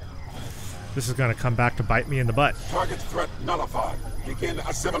 This is going to come back to bite me in the butt. Target threat nullified. Begin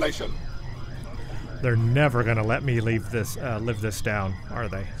assimilation. They're never going to let me live this down, are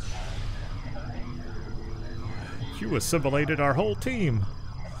they? You assimilated our whole team.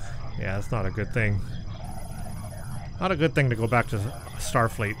 Yeah, that's not a good thing. Not a good thing to go back to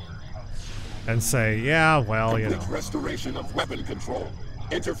Starfleet and say, yeah, well, you know. Complete restoration of weapon control.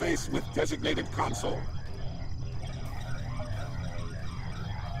 Interface with designated console.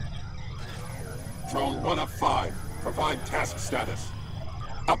 Drone 1 of 5. Provide task status.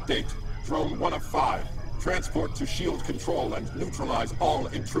 Update. Drone 1 of 5. Transport to shield control and neutralize all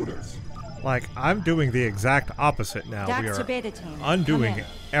intruders. Like, I'm doing the exact opposite now. Dax We to are Beta Team. undoing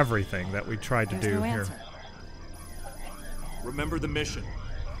everything that we tried to There's do no here. answer. Remember the mission.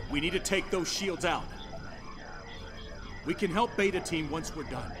 We need to take those shields out. We can help Beta Team once we're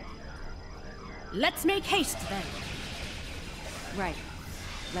done. Let's make haste then. Right.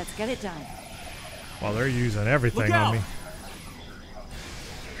 Let's get it done. Well, they're using everything Look on out! me.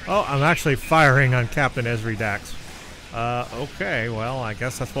 Oh, I'm actually firing on Captain Ezri Dax. Okay, well, I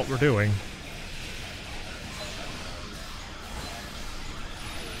guess that's what we're doing.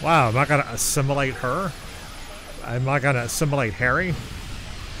 Wow, am I gonna assimilate her? Am I gonna assimilate Harry?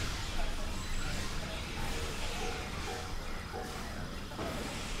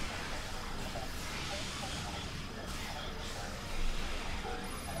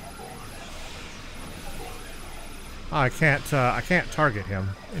 Oh, I can't target him.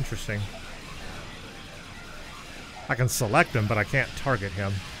 Interesting. I can select him, but I can't target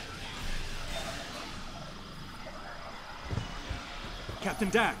him. Captain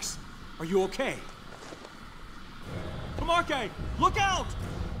Dax, are you okay? Marque, look out!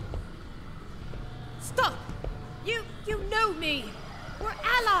 Stop! You know me! We're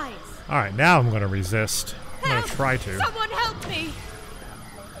allies! Alright, now I'm gonna resist. I'm gonna try to. Someone help me!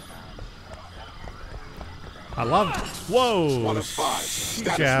 I love... Whoa! She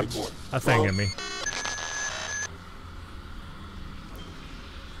jabbed a thing in me.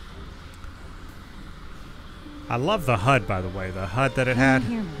 I love the HUD, by the way. The HUD that it had.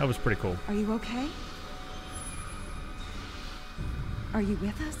 That was pretty cool. Are you okay? Are you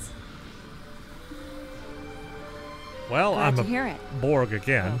with us? Well, Glad I'm to a hear it. Borg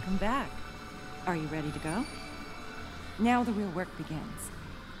again. Welcome back. Are you ready to go? Now the real work begins.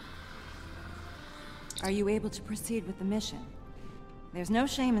 Are you able to proceed with the mission? There's no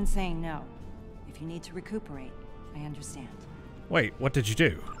shame in saying no. If you need to recuperate, I understand. Wait, what did you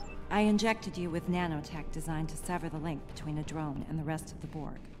do? I injected you with nanotech designed to sever the link between a drone and the rest of the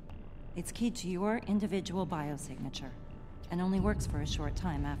Borg. It's keyed to your individual biosignature, and only works for a short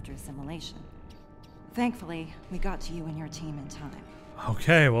time after assimilation. Thankfully, we got to you and your team in time.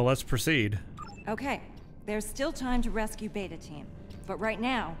 Okay, well, let's proceed. Okay, there's still time to rescue Beta Team, but right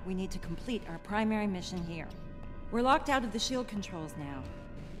now, we need to complete our primary mission here. We're locked out of the shield controls now.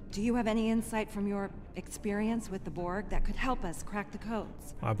 Do you have any insight from your experience with the Borg that could help us crack the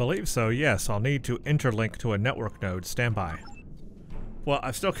codes? I believe so, yes. I'll need to interlink to a network node. Stand by. Well,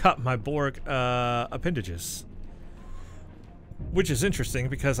 I've still got my Borg appendages. Which is interesting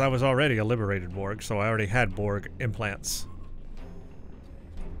because I was already a liberated Borg, so I already had Borg implants.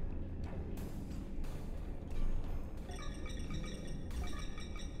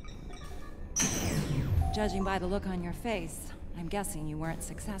 Judging by the look on your face, I'm guessing you weren't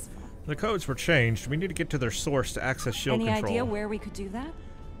successful. The codes were changed. We need to get to their source to access shield control. Any idea where we could do that?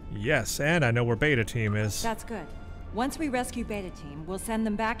 Yes, and I know where Beta Team is. That's good. Once we rescue Beta Team, we'll send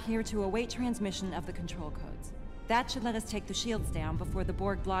them back here to await transmission of the control codes. That should let us take the shields down before the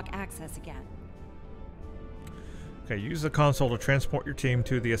Borg block access again. Okay, use the console to transport your team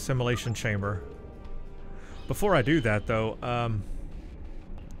to the assimilation chamber. Before I do that, though,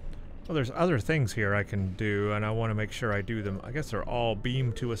 well, there's other things here I can do, and I want to make sure I do them. I guess they're all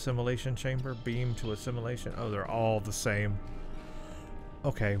beam to assimilation chamber, beam to assimilation. Oh, they're all the same.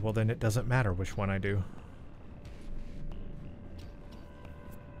 Okay, well then it doesn't matter which one I do.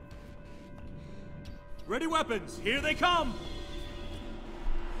 Ready weapons, here they come!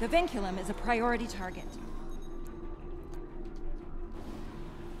 The vinculum is a priority target.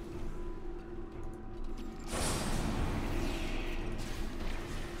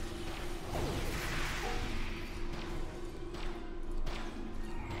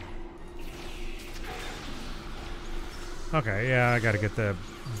 Okay, yeah, I gotta get the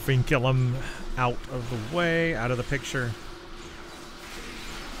vinculum out of the way, out of the picture.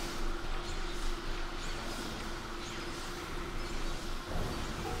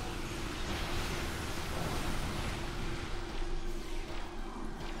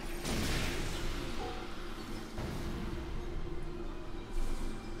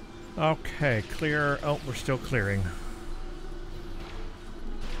 Okay, clear. Oh, we're still clearing.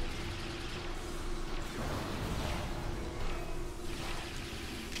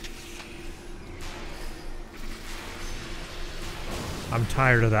 I'm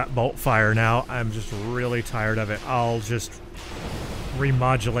tired of that bolt fire now. I'm just really tired of it. I'll just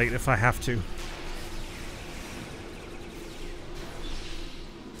remodulate if I have to.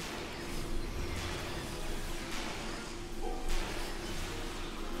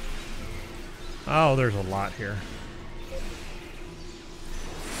 Oh, there's a lot here.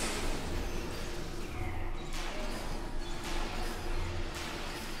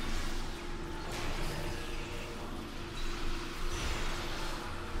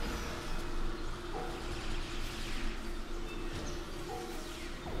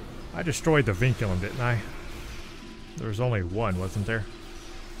 I destroyed the vinculum, didn't I? There was only one, wasn't there?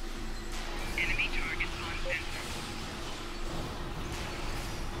 Enemy target on sensor.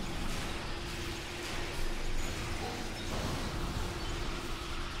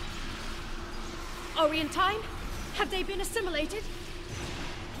 Are we in time? Have they been assimilated?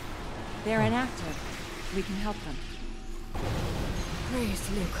 They're inactive. We can help them.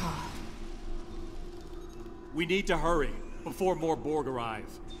 Praise Luca. We need to hurry before more Borg arrive.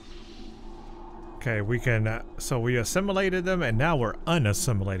 Okay, we can, so we assimilated them and now we're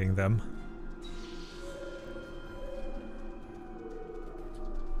unassimilating them.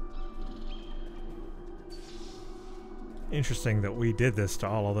 Interesting that we did this to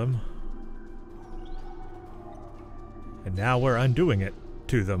all of them. And now we're undoing it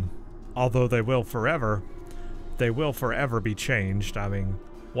to them. Although they will forever be changed. I mean,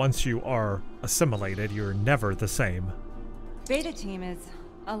 once you are assimilated, you're never the same. Beta team is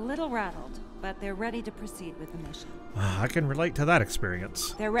a little rattled, but they're ready to proceed with the mission. I can relate to that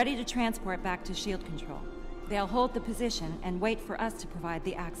experience. They're ready to transport back to shield control. They'll hold the position and wait for us to provide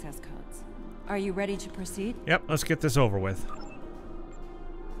the access codes. Are you ready to proceed? Yep, let's get this over with.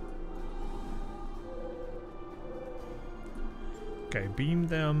 Okay, beam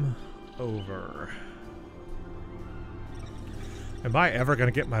them over. Am I ever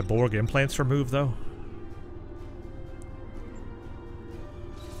going to get my Borg implants removed, though?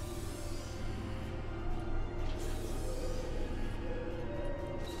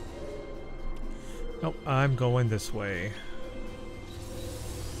 Nope, I'm going this way.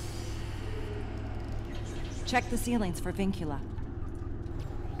 Check the ceilings for vincula.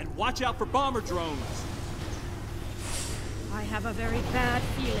 And watch out for bomber drones! I have a very bad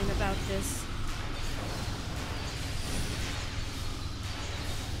feeling about this.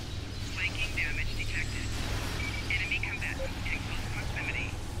 Flanking damage detected. Enemy combatants in close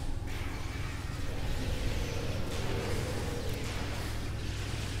proximity.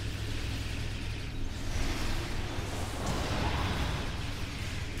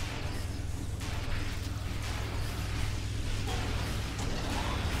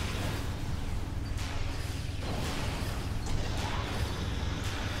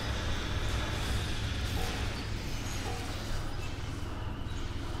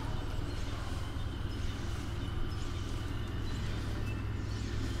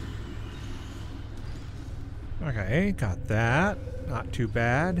 Okay, got that. Not too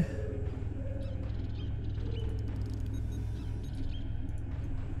bad.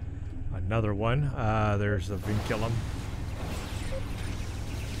 Another one. There's the vinculum.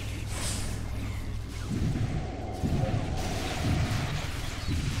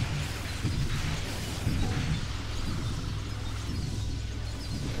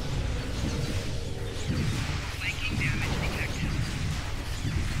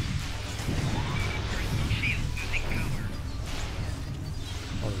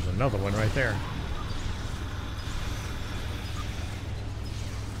 Another one right there.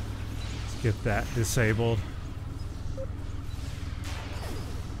 Let's get that disabled.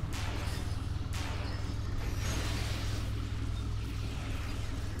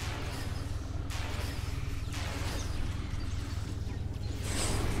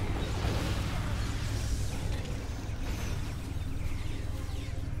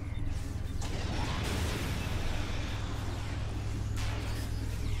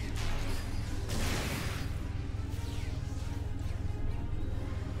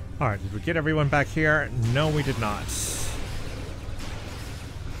 Alright, did we get everyone back here? No, we did not.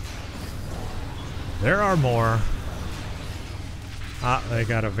 There are more. Ah, they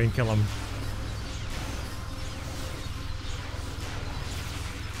got a vinculum.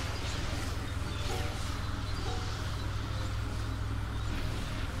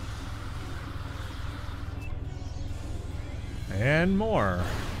 And more.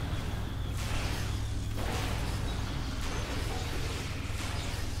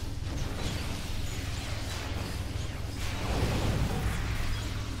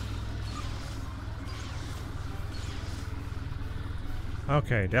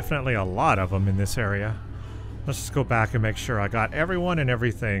 Okay, definitely a lot of them in this area. Let's just go back and make sure I got everyone and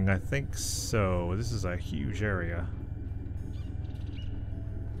everything. I think so. This is a huge area.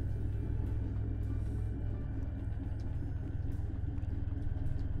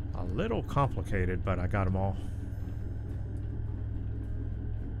 A little complicated, but I got them all.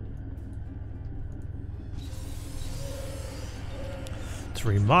 Let's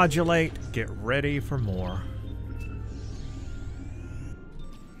remodulate, get ready for more.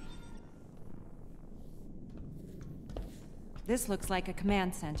 This looks like a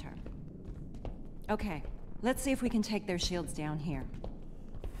command center. Okay, let's see if we can take their shields down here.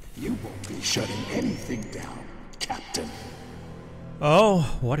 You won't be shutting anything down, Captain.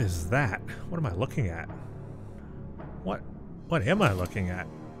 Oh, what is that? What am I looking at? What am I looking at?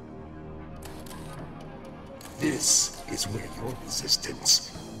 This is where your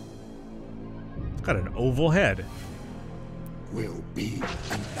resistance... It's got an oval head. ...will be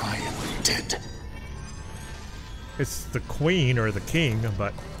annihilated. It's the queen or the king,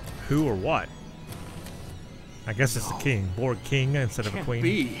 but who or what? I guess it's the king. Borg King instead of a queen.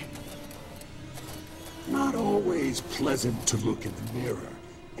 Be. Not always pleasant to look in the mirror,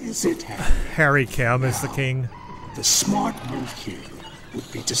 is it, Harry? Harry Kim is the king. The smart move here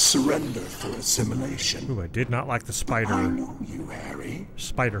would be to surrender for assimilation. Ooh, I did not like the spider. But I know you, Harry.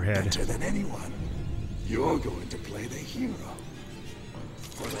 Spider head. Better than anyone. You're going to play the hero.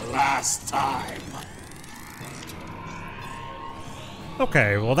 For the last time.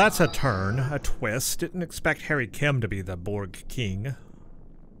 Okay, well that's a turn, a twist. Didn't expect Harry Kim to be the Borg King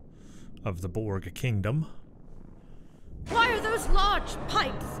of the Borg Kingdom. Why are those large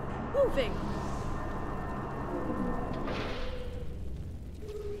pipes moving?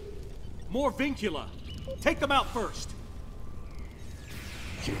 More vincula! Take them out first!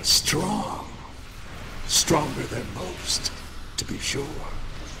 You're strong. Stronger than most, to be sure.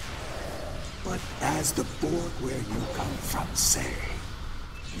 But as the Borg where you come from say,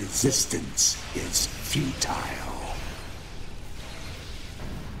 resistance is futile.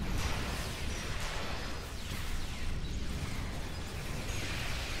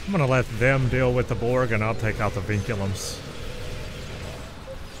 I'm gonna let them deal with the Borg and I'll take out the vinculums.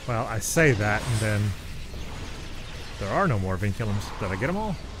 Well, I say that and then there are no more vinculums. Did I get them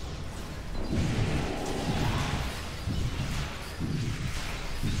all?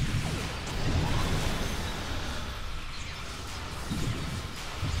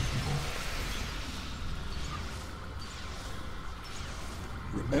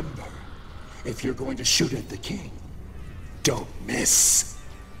 Remember, if you're going to shoot at the king, don't miss.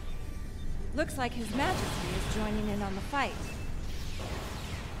 Looks like His Majesty is joining in on the fight.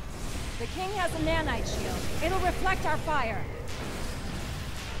 The king has a nanite shield. It'll reflect our fire.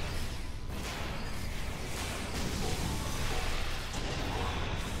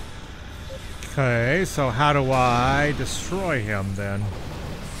 Okay, so how do I destroy him then?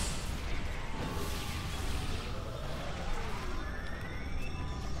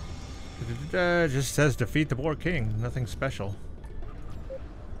 Just says defeat the Borg King. Nothing special.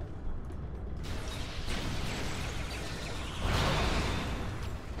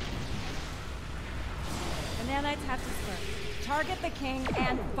 The nanites have dispersed. Target the king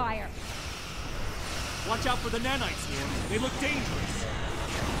and fire. Watch out for the nanites here. They look dangerous.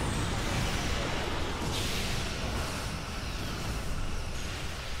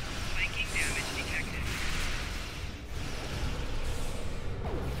 Flanking damage detected.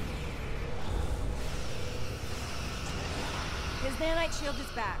 His nanite shield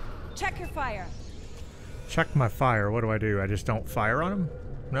is back. Check your fire. Check my fire. What do? I just don't fire on him?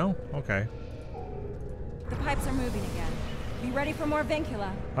 No? Okay. The pipes are moving again. Be ready for more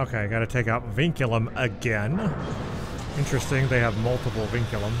vincula. Okay, gotta take out vinculum again. Interesting, they have multiple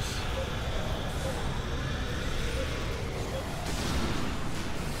vinculums.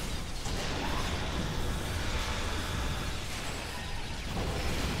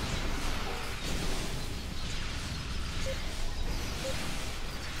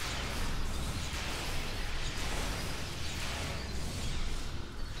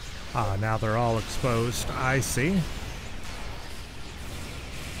 Ah, now they're all exposed. I see.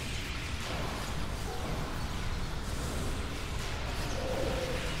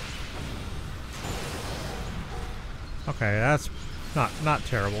 Okay, that's not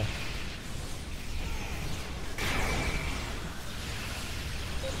terrible.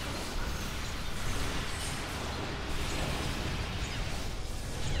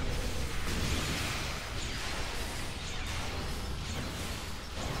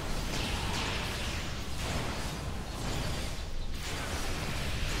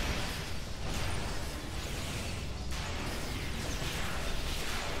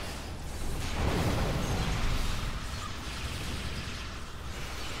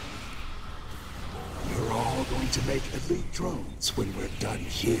 To make elite drones when we're done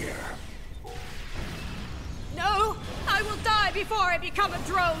here. No! I will die before I become a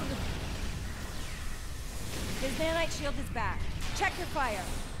drone! His nanite shield is back. Check your fire.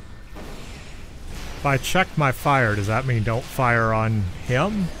 If I check my fire, does that mean don't fire on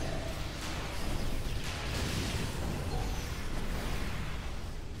him?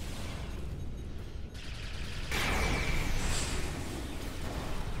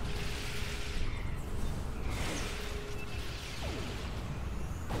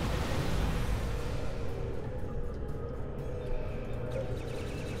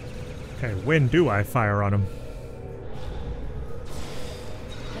 Okay, when do I fire on him?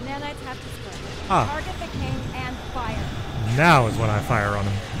 The nanites have to split. Ah. Target the king and fire. Now is when I fire on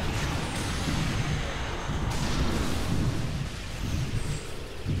him.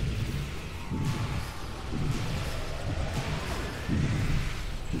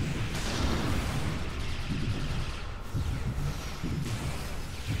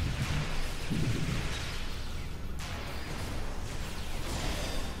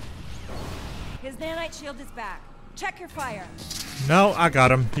 His nanite shield is back. Check your fire. No, I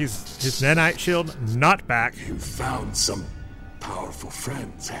got him. His nanite shield not back. You found some powerful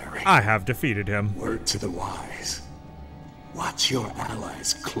friends, Harry. I have defeated him. Word to the wise. Watch your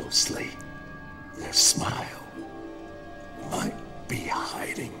allies closely. Their smile might be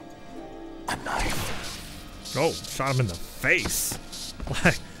hiding a knife. Oh, shot him in the face.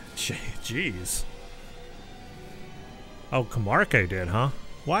 Like, jeez. Oh, Kamarke did, huh?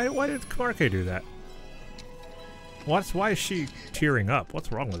 Why did Kamarke do that? Why is she tearing up?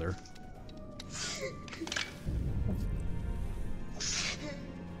 What's wrong with her?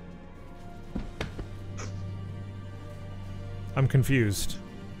 I'm confused.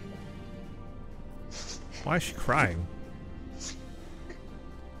 Why is she crying?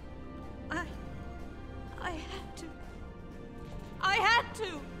 I had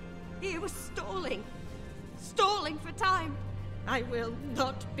to! He was stalling. Stalling for time. I will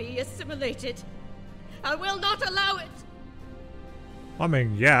not be assimilated. I will not allow it! I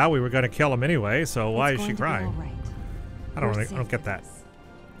mean, yeah, we were going to kill him anyway, so why is she crying? I don't get that.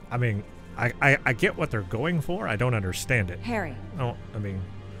 I mean, I get what they're going for. I don't understand it. Harry. Oh, I mean,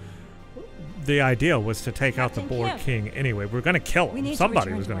 the idea was to take out the Borg King anyway. We're going to kill him.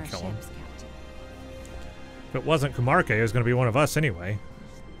 Somebody was going to kill him. If it wasn't Kamarke, it was going to be one of us anyway.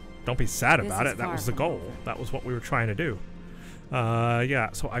 Don't be sad about it. That was the goal. That was what we were trying to do.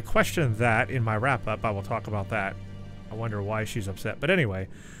 Yeah, so I questioned that in my wrap-up. I will talk about that. I wonder why she's upset. But anyway,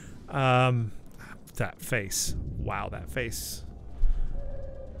 that face. Wow, that face.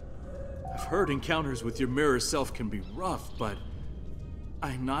 I've heard encounters with your mirror self can be rough, but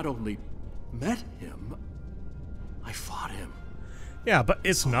I not only met him, I fought him. Yeah, but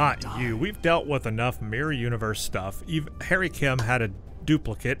it's not you. We've dealt with enough mirror universe stuff. Harry Kim had a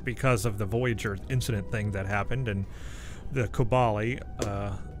duplicate because of the Voyager incident thing that happened, and the Kobali,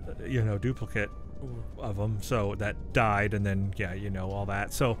 you know, duplicate of them, so that died, and then, yeah, you know, all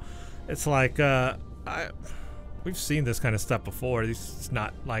that. So it's like, we've seen this kind of stuff before. It's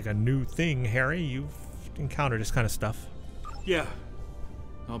not like a new thing, Harry. You've encountered this kind of stuff. Yeah,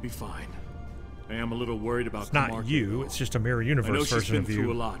 I'll be fine. I am a little worried about It's not you, though. It's just a mirror universe version of you. I know she's been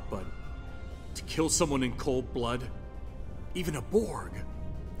through a lot, but to kill someone in cold blood, even a Borg.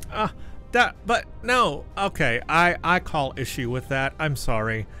 But no, okay, I call issue with that. I'm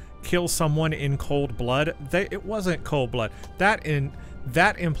sorry. Kill someone in cold blood? It wasn't cold blood. That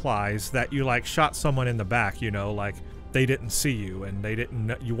implies that you like shot someone in the back, you know, like they didn't see you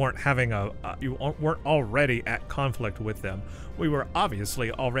and you weren't having you weren't already at conflict with them. We were obviously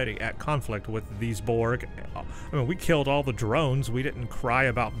already at conflict with these Borg. I mean, we killed all the drones. We didn't cry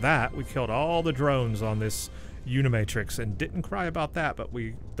about that. We killed all the drones on this Unimatrix and didn't cry about that, but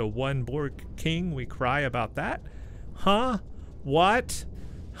the one Borg King, we cry about that? Huh? What?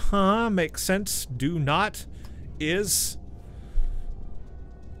 Huh? Makes sense? Do not? Is?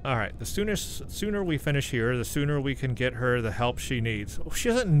 Alright, the sooner we finish here, the sooner we can get her the help she needs. Oh, she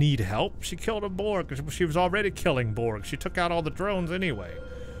doesn't need help. She killed a Borg. She was already killing Borg. She took out all the drones anyway.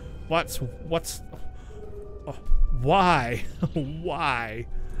 What's oh, why? Why?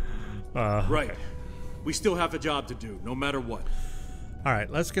 Right. Okay. We still have a job to do, no matter what. Alright,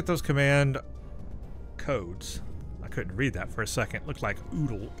 let's get those command codes. I couldn't read that for a second. Looked like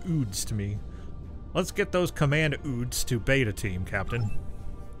oods to me. Let's get those command oods to beta team, Captain.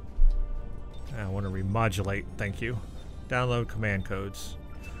 I want to remodulate, thank you. Download command codes.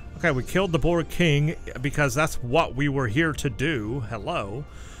 Okay, we killed the Borg King because that's what we were here to do. Hello.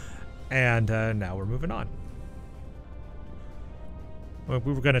 And now we're moving on. We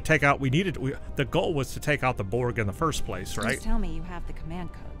were going to take out, the goal was to take out the Borg in the first place, right? Just tell me you have the command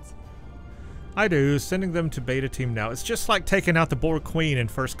codes. I do, sending them to beta team now. It's just like taking out the Borg Queen in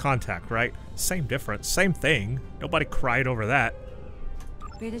First Contact, right? Same difference, same thing. Nobody cried over that.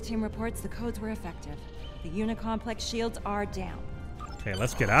 Beta team reports the codes were effective. The Unicomplex shields are down. Okay,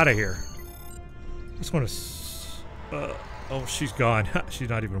 let's get out of here. Just want to... oh, she's gone. She's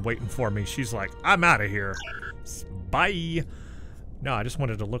not even waiting for me. She's like, I'm out of here. Bye. No, I just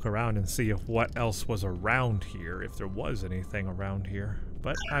wanted to look around and see if what else was around here, if there was anything around here.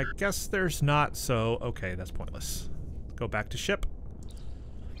 But I guess there's not, so okay, that's pointless. Go back to ship.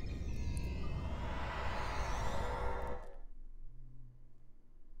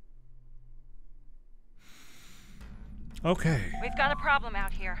 Okay. We've got a problem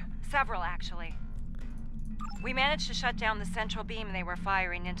out here. Several, actually. We managed to shut down the central beam they were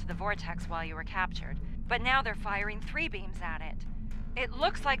firing into the vortex while you were captured. But now they're firing 3 beams at it. It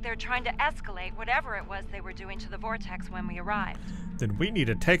looks like they're trying to escalate whatever it was they were doing to the vortex when we arrived. Then we need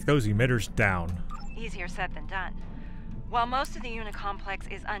to take those emitters down. Easier said than done. While most of the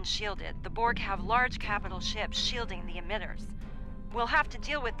Unicomplex is unshielded, the Borg have large capital ships shielding the emitters. We'll have to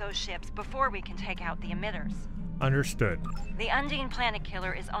deal with those ships before we can take out the emitters. Understood. The Undine Planet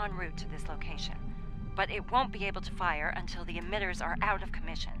Killer is en route to this location, but it won't be able to fire until the emitters are out of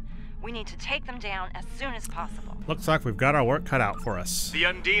commission, We need to take them down as soon as possible. Looks like we've got our work cut out for us. The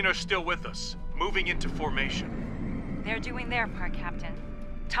Undine are still with us, moving into formation. They're doing their part, Captain.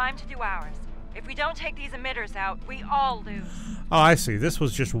 Time to do ours. If we don't take these emitters out, we all lose. Oh, I see. This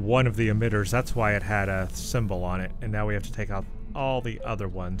was just one of the emitters. That's why it had a symbol on it. And now we have to take out all the other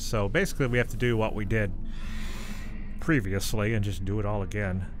ones. So basically we have to do what we did previously and just do it all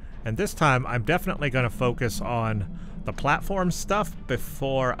again. And this time I'm definitely going to focus on the platform stuff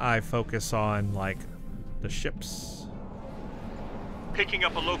before I focus on, like, the ships. Picking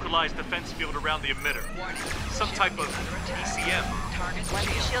up a localized defense field around the emitter. Some type of ECM. Once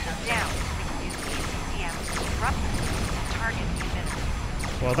the shield is down, we can use ECM to disrupt them and target the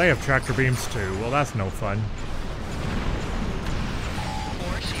emitter. Well, they have tractor beams too. Well, that's no fun.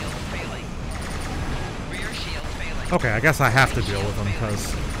 Core shield failing. Rear shield failing. Okay, I guess I have to deal with them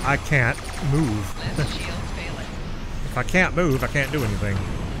because I can't move. Left shield failing. If I can't move, I can't do anything.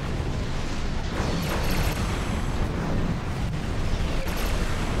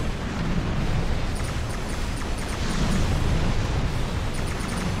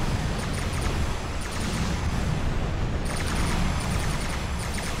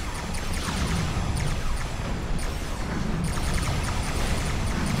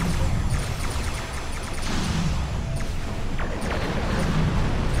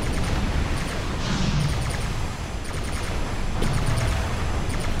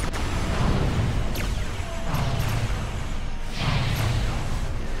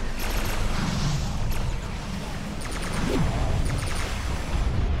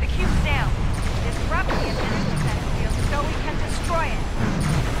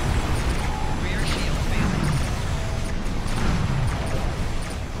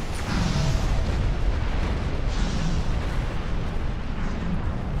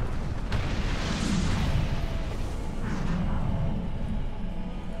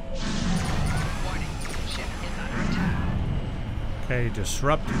 Okay,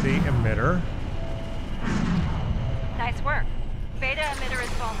 disrupt the emitter. Nice work. Beta emitter is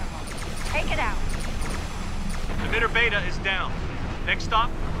vulnerable. Take it out. Emitter Beta is down. Next stop,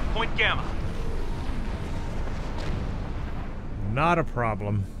 Point Gamma. Not a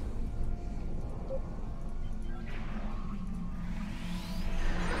problem.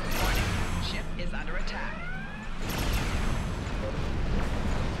 Warning. Ship is under attack.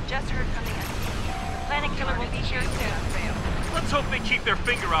 Just heard from the enemy. The Planet Killer will be here soon. Let's hope they keep their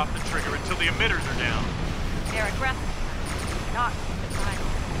finger off the trigger until the emitters are down. They're aggressive, not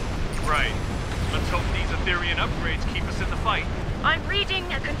violent. Right. Let's hope these Etherean upgrades keep us in the fight. I'm reading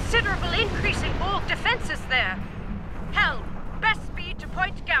a considerable increase in Borg defenses there. Helm, best speed to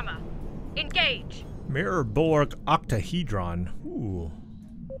Point Gamma. Engage. Mirror Borg octahedron. Ooh.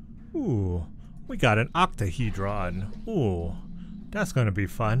 Ooh. We got an octahedron. Ooh. That's gonna be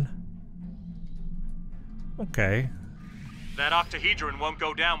fun. Okay. That octahedron won't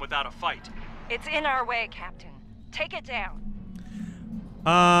go down without a fight. It's in our way, Captain. Take it down.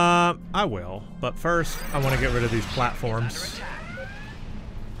 I will. But first, I want to get rid of these platforms.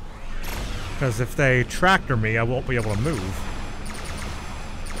 Because if they tractor me, I won't be able to move.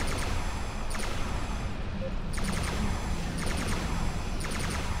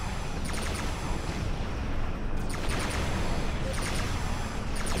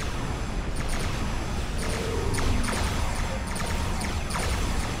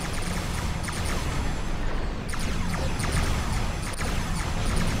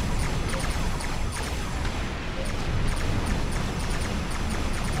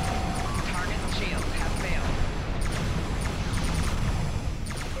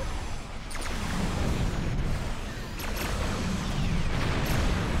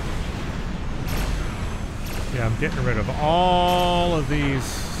 Yeah, I'm getting rid of all of these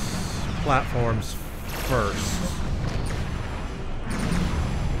platforms first.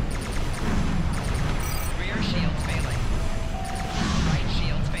 Rear shield failing. Right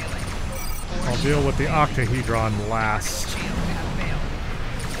shield failing. I'll deal with the octahedron last. Shields have failed.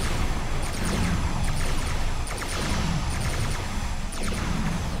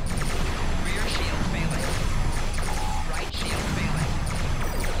 Rear shield failing. Right shield failing.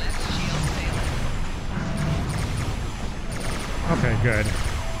 Left shield failing. Okay, good.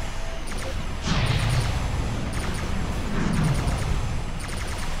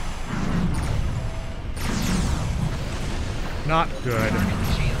 Not good.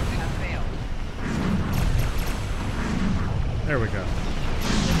 Shields have failed. There we go.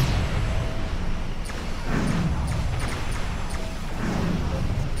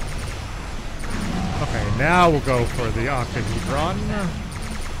 Okay, now we'll go for the octahedron.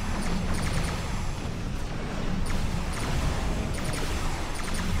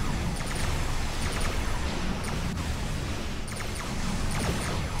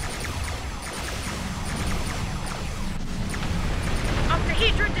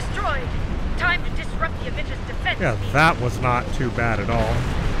 That was not too bad at all.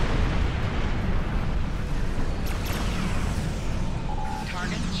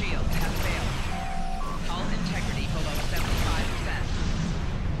 Target's shield has failed. Hull integrity below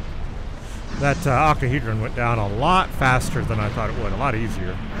 75%. That octahedron went down a lot faster than I thought it would. A lot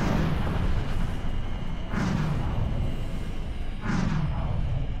easier.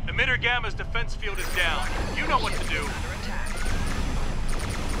 Emitter Gamma's defense field is down. You know what to do.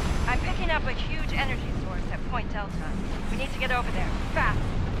 I'm picking up a huge energy source at Point Delta. We need to get over there, fast.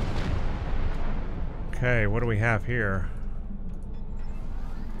 Okay, what do we have here?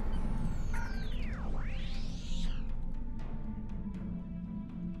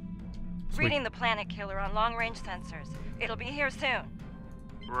 Reading the planet killer on long-range sensors. It'll be here soon.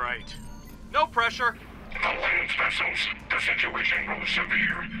 Right. No pressure. Alliance vessels, the situation grows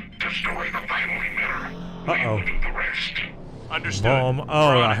severe. Destroy the final emitter. Uh-oh. We will do the rest. Understood. Boom.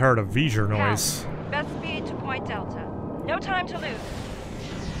 Oh, I heard a V'ger noise. Best speed to Point Delta. No time to lose.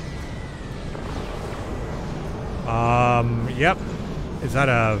 Yep. Is that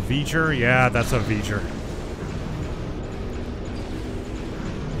a V'ger? Yeah, that's a V'ger.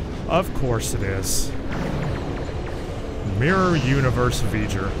 Of course it is. Mirror Universe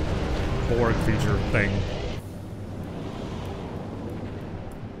V'ger. Borg V'ger thing.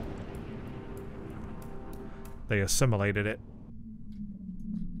 They assimilated it.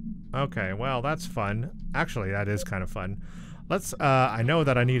 Okay, well, that's fun. Actually, that is kind of fun. Let's, I know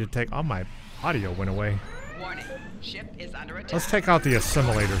that I need to take... Oh, my audio went away. Warning. Ship is under attack. Let's take out the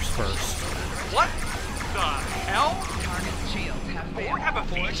assimilators first. What the hell? Target's shields have failed. Borg have a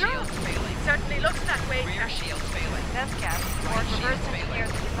Forward V'ger? shields failing. Certainly looks that way. Rear shields failing. Best guess. Borg reverse engineers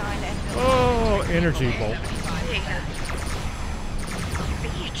the design and build. Oh, energy bolt.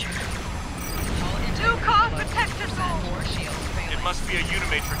 Two car protector zones. It must be a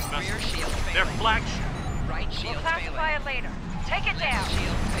Unimatrix vessel. Their flagship. Right We'll shield classify it later. Take it down.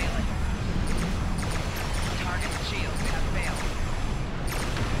 Shields failing. Target's shields have failed.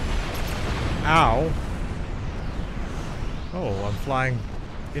 Ow. Oh, I'm flying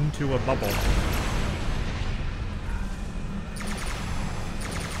into a bubble.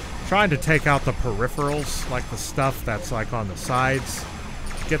 Trying to take out the peripherals, like the stuff that's like on the sides.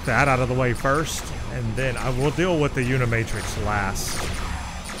 Get that out of the way first, and then I will deal with the Unimatrix last.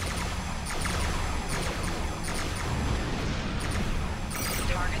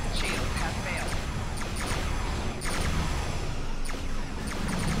 Target's shields have failed.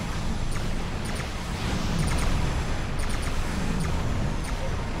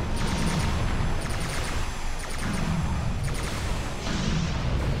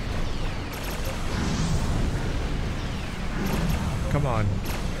 Come on.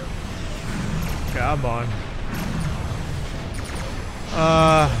 Come on.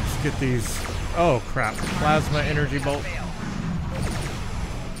 Let's get these. Oh crap. Plasma energy bolt.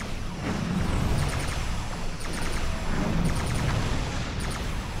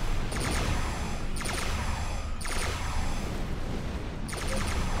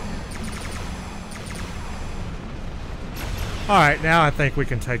 Alright, now I think we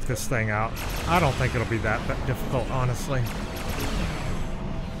can take this thing out. I don't think it'll be that difficult, honestly.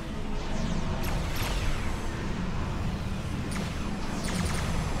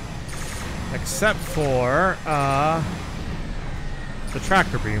 Except for, the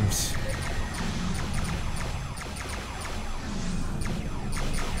tractor beams.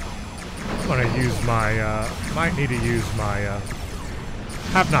 I'm gonna use my, might need to use my,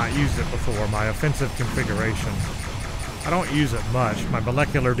 have not used it before, my offensive configuration. I don't use it much, my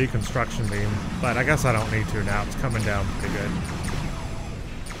molecular deconstruction beam, but I guess I don't need to now. It's coming down pretty good.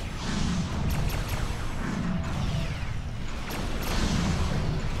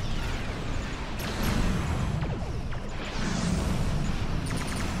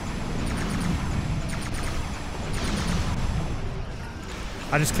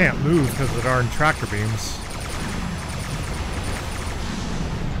 I just can't move because of the darn tractor beams.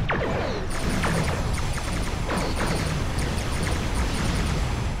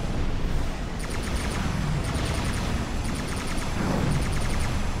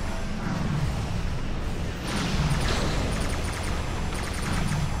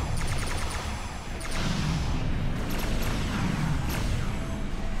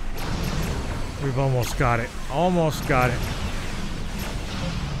 We've almost got it. Almost got it.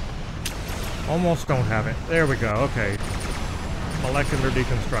 Almost don't have it. There we go. Okay. Molecular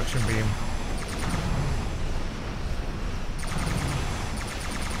deconstruction beam.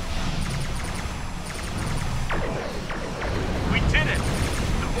 We did it!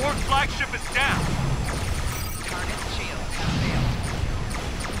 The Borg flagship is down! Target's shields have failed.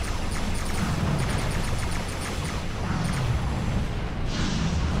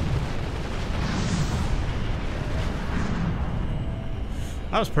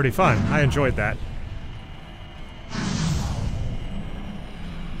 That was pretty fun. I enjoyed that.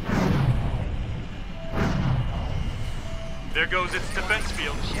 There goes its defense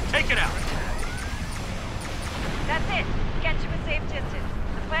field. Take it out. That's it. Get to a safe distance.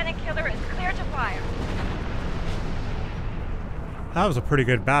 The planet killer is clear to fire. That was a pretty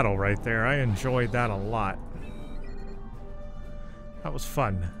good battle right there. I enjoyed that a lot. That was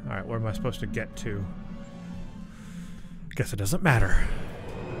fun. Alright, where am I supposed to get to? Guess it doesn't matter.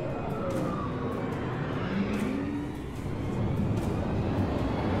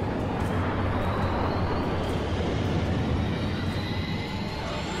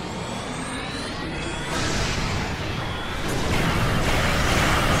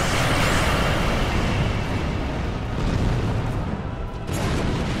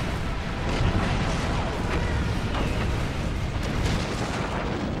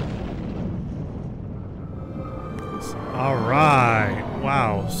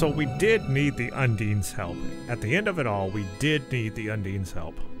 So we did need the Undine's help. At the end of it all, we did need the Undine's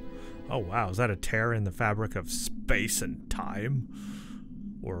help. Oh wow, is that a tear in the fabric of space and time?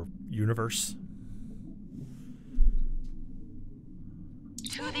 Or universe?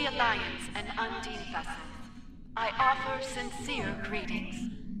 To the Alliance and Undine vessels, I offer sincere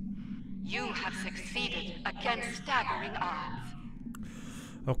greetings. You have succeeded against staggering odds.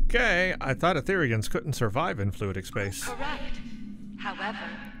 Okay, I thought Etherians couldn't survive in fluidic space. Correct. However,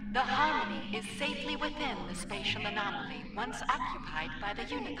 the Harmony is safely within the spatial anomaly once occupied by the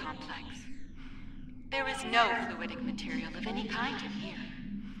unit complex. There is no fluidic material of any kind in here.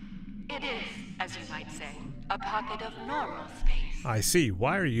 It is, as you might say, a pocket of normal space. I see.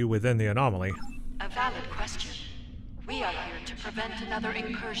 Why are you within the anomaly? A valid question. We are here to prevent another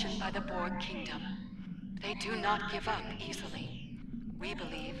incursion by the Borg Kingdom. They do not give up easily. We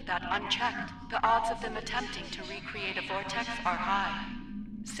believe that, unchecked, the odds of them attempting to recreate a vortex are high.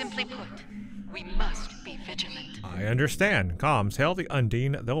 Simply put, we must be vigilant. I understand. Comms, hail the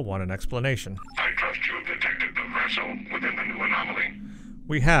Undine. They'll want an explanation. I trust you have detected the vessel within the new anomaly.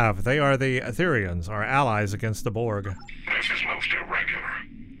 We have. They are the Etherians, our allies against the Borg. This is most irregular.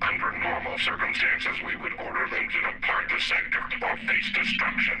 Under normal circumstances, we would order them to depart the sector or face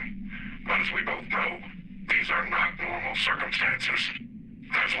destruction. But as we both know, these are not normal circumstances.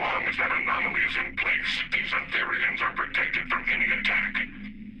 As long as that anomaly is in place, these Etherians are protected from any attack.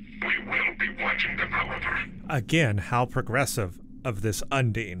 We will be watching them, however. Again, how progressive of this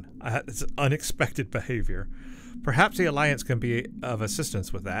Undine. It's unexpected behavior. Perhaps the Alliance can be of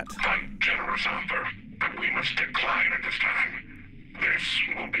assistance with that. A generous offer, but we must decline at this time. This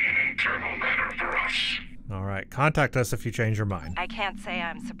will be an internal matter for us. All right, contact us if you change your mind. I can't say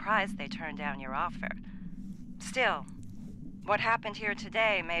I'm surprised they turned down your offer. Still, what happened here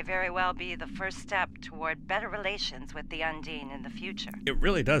today may very well be the first step toward better relations with the Undine in the future. It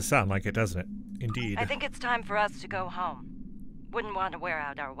really does sound like it, doesn't it? Indeed. I think it's time for us to go home. Wouldn't want to wear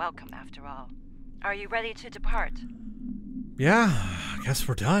out our welcome, after all. Are you ready to depart? Yeah, I guess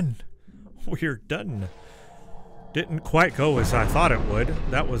we're done. We're done. Didn't quite go as I thought it would.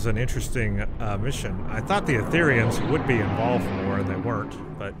 That was an interesting mission. I thought the Etherians would be involved more, and they weren't.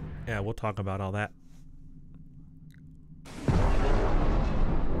 But yeah, we'll talk about all that.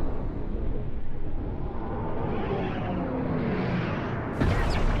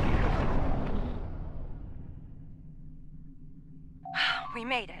 We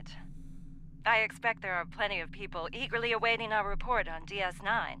made it. I expect there are plenty of people eagerly awaiting our report on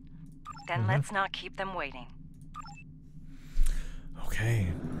DS9. Then let's not keep them waiting. Okay,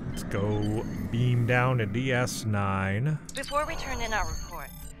 let's go beam down to DS9. Before we turn in our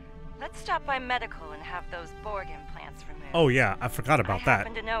reports, let's stop by medical and have those Borg implants removed. Oh yeah, I forgot about that. I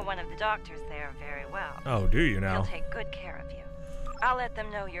happen to know one of the doctors there very well. Oh, do you now? He'll take good care of you. I'll let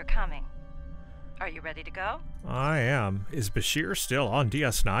them know you're coming. Are you ready to go? I am. Is Bashir still on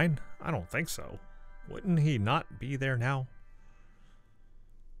DS9? I don't think so. Wouldn't he not be there now?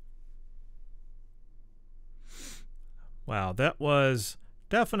 Wow, that was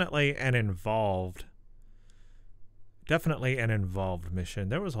definitely an involved mission.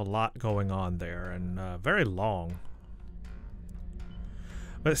 There was a lot going on there, and very long.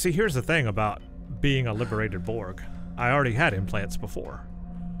 But see, here's the thing about being a liberated Borg. I already had implants before.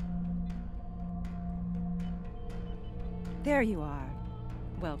 There you are.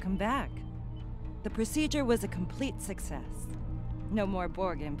 Welcome back. The procedure was a complete success. No more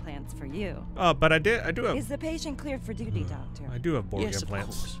Borg implants for you. But I do have... Is the patient cleared for duty, Doctor? I do have Borg yes,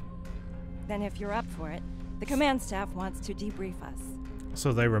 implants. Of course. Then if you're up for it, the command staff wants to debrief us.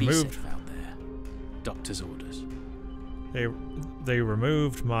 So they removed... Be safe out there. Doctor's orders. They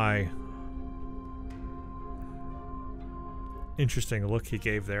removed my... interesting look he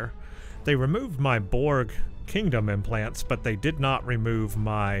gave there. They removed my Borg Kingdom implants, but they did not remove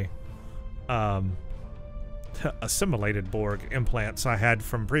my assimilated Borg implants I had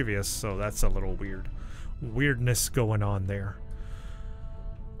from previous, so that's a little weird. Weirdness going on there.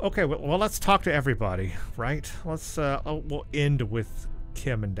 Okay, well, let's talk to everybody, right? Let's, we'll end with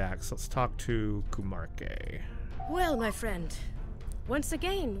Kim and Dax. Let's talk to Kumarke. Well, my friend, once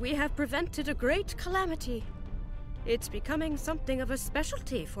again, we have prevented a great calamity. It's becoming something of a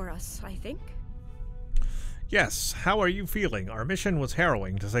specialty for us, I think. Yes, how are you feeling? Our mission was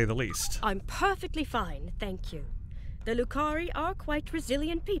harrowing, to say the least. I'm perfectly fine, thank you. The Lucari are quite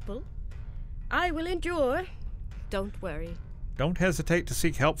resilient people. I will endure. Don't worry. Don't hesitate to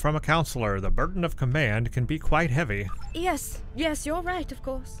seek help from a counselor. The burden of command can be quite heavy. Yes, you're right, of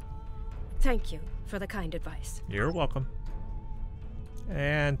course. Thank you for the kind advice. You're welcome.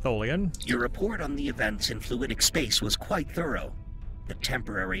 And Tholian? Your report on the events in fluidic space was quite thorough. The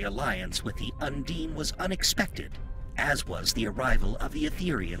temporary alliance with the Undine was unexpected, as was the arrival of the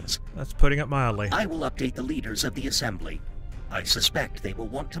Etherians. That's putting it mildly. I will update the leaders of the Assembly. I suspect they will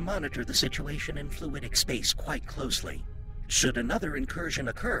want to monitor the situation in fluidic space quite closely. Should another incursion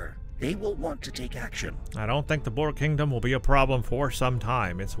occur, they will want to take action. I don't think the Borg Kingdom will be a problem for some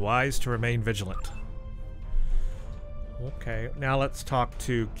time. It's wise to remain vigilant. Okay, now let's talk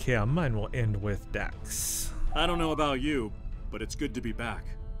to Kim, and we'll end with Dax. I don't know about you, but it's good to be back.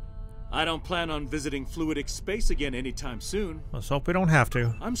 I don't plan on visiting fluidic space again anytime soon. Let's hope we don't have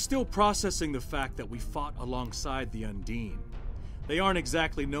to. I'm still processing the fact that we fought alongside the Undine. They aren't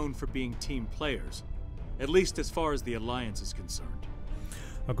exactly known for being team players, at least as far as the Alliance is concerned.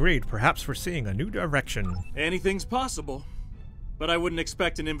 Agreed. Perhaps we're seeing a new direction. Anything's possible, but I wouldn't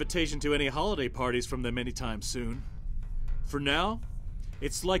expect an invitation to any holiday parties from them anytime soon. For now,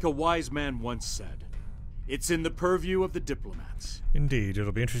 it's like a wise man once said. It's in the purview of the diplomats. Indeed,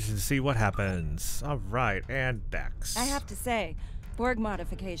 it'll be interesting to see what happens. All right, and Dax. I have to say, Borg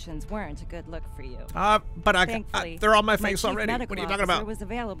modifications weren't a good look for you. But they're on my face already. What are you talking about? Was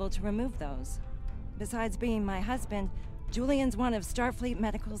available to remove those. Besides being my husband, Julian's one of Starfleet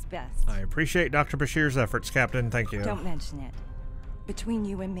Medical's best. I appreciate Dr. Bashir's efforts, Captain. Thank you. Don't mention it. Between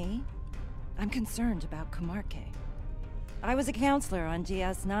you and me, I'm concerned about Kumarke. I was a counselor on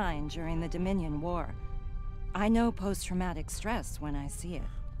DS9 during the Dominion War. I know post-traumatic stress when I see it.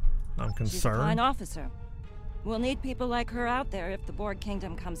 I'm concerned. She's a fine officer. We'll need people like her out there if the Borg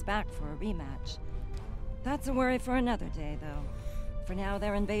Kingdom comes back for a rematch. That's a worry for another day, though. For now,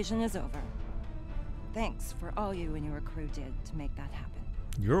 their invasion is over. Thanks for all you and your crew did to make that happen.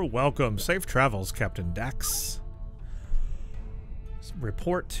 You're welcome. Safe travels, Captain Dax.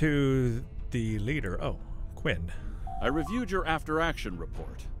 Report to the leader. Oh, Quinn. I reviewed your after-action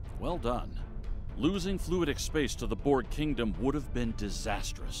report. Well done. Losing fluidic space to the Borg Kingdom would have been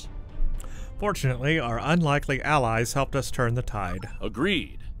disastrous. Fortunately, our unlikely allies helped us turn the tide.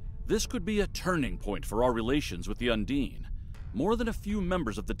 Agreed. This could be a turning point for our relations with the Undine. More than a few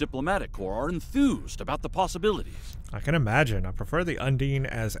members of the diplomatic corps are enthused about the possibilities. I can imagine. I prefer the Undine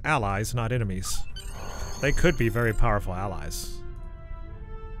as allies, not enemies. They could be very powerful allies.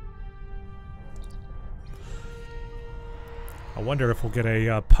 I wonder if we'll get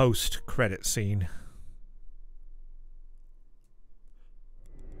a post-credit scene.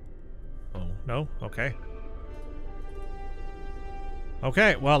 Oh, no? Okay.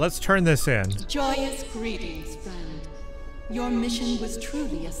 Okay, well, let's turn this in. Joyous greetings, friend. Your mission was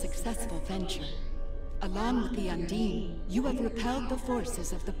truly a successful venture. Along with the Undine, you have repelled the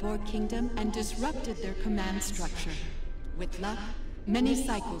forces of the Borg Kingdom and disrupted their command structure. With luck, many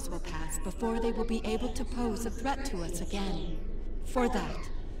cycles will pass before they will be able to pose a threat to us again. For that,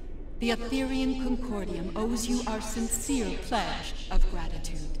 the Etherian Concordium owes you our sincere pledge of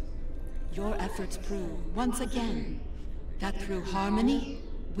gratitude. Your efforts prove, once again, that through harmony,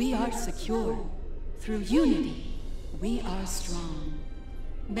 we are secure. Through unity, we are strong.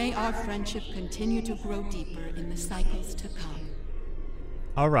 May our friendship continue to grow deeper in the cycles to come.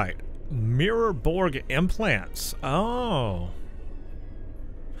 All right. Mirror Borg implants. Oh.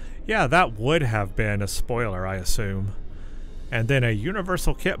 Yeah, that would have been a spoiler, I assume. And then a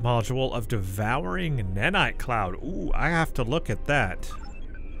universal kit module of devouring nanite cloud. Ooh, I have to look at that.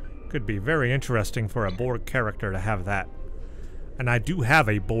 Could be very interesting for a Borg character to have that. And I do have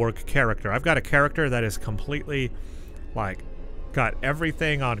a Borg character. I've got a character that is completely, like, got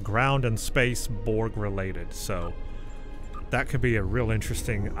everything on ground and space Borg related. So that could be a real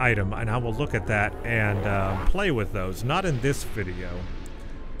interesting item. And I will look at that and play with those. Not in this video.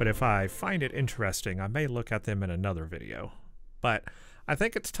 But if I find it interesting, I may look at them in another video. But I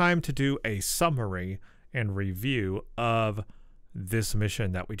think it's time to do a summary and review of this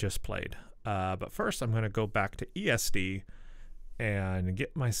mission that we just played. But first, I'm going to go back to ESD and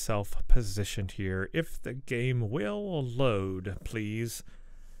get myself positioned here. If the game will load, please.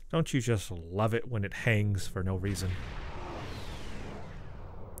 Don't you just love it when it hangs for no reason?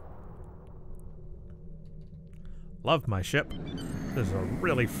 Love my ship. This is a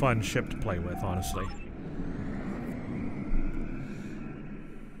really fun ship to play with, honestly.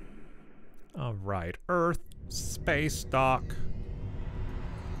 Alright, Earth, space dock.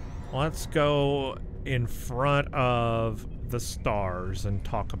 Let's go in front of the stars and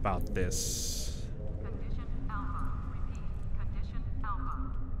talk about this. Condition Alpha. Repeat. Condition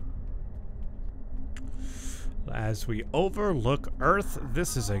Alpha. As we overlook Earth,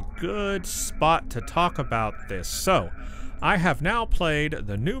 this is a good spot to talk about this. So, I have now played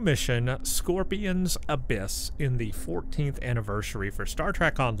the new mission, Scorpion's Abyss, in the 14th anniversary for Star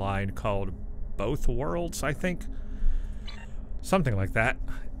Trek Online, called Both Worlds, I think. Something like that.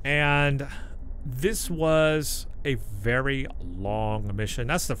 And this was a very long mission.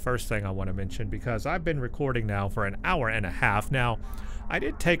 That's the first thing I want to mention, because I've been recording now for an hour and a half. Now, I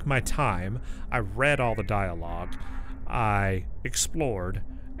did take my time. I read all the dialogue. I explored.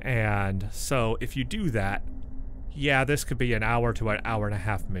 And so if you do that, yeah, this could be an hour to an hour and a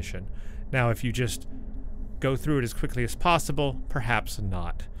half mission. Now, if you just go through it as quickly as possible, perhaps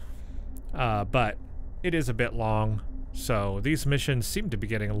not. But it is a bit long. So these missions seem to be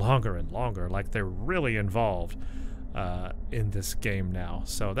getting longer and longer, like they're really involved in this game now.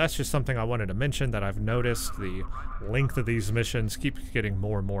 So that's just something I wanted to mention, that I've noticed the length of these missions keeps getting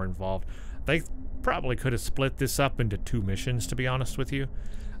more and more involved. They probably could have split this up into 2 missions, to be honest with you,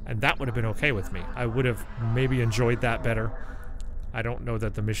 and that would have been okay with me. I would have maybe enjoyed that better. I don't know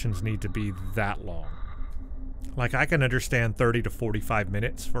that the missions need to be that long. Like, I can understand 30 to 45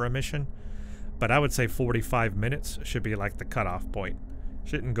 minutes for a mission, but I would say 45 minutes should be like the cutoff point.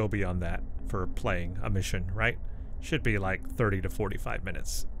 Shouldn't go beyond that for playing a mission, right? Should be like 30 to 45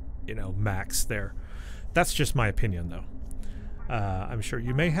 minutes, you know, max there. That's just my opinion, though. I'm sure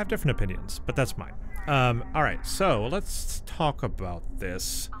you may have different opinions, but that's mine. Alright, so let's talk about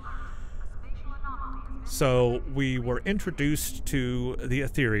this. So we were introduced to the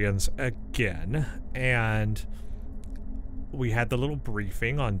Etherians again, and we had the little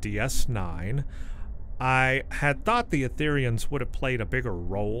briefing on DS9. I had thought the Etherians would have played a bigger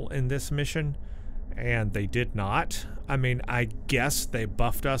role in this mission, and they did not. I mean, I guess they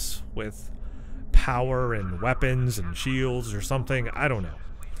buffed us with power and weapons and shields or something. I don't know.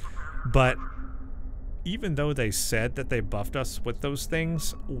 But even though they said that they buffed us with those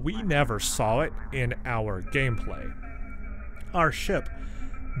things, we never saw it in our gameplay. Our ship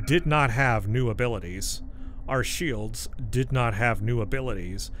did not have new abilities. Our shields did not have new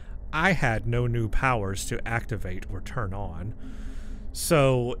abilities. I had no new powers to activate or turn on.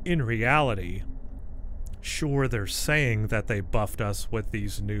 So, in reality, sure, they're saying that they buffed us with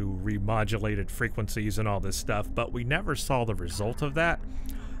these new remodulated frequencies and all this stuff, but we never saw the result of that,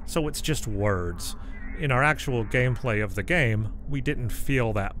 so it's just words. In our actual gameplay of the game, we didn't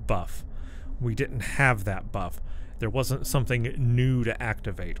feel that buff. We didn't have that buff. There wasn't something new to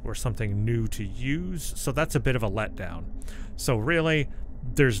activate or something new to use, so that's a bit of a letdown. So really,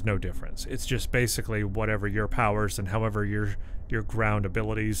 there's no difference. It's just basically whatever your powers and however your ground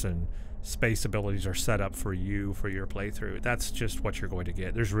abilities and space abilities are set up for you for your playthrough. That's just what you're going to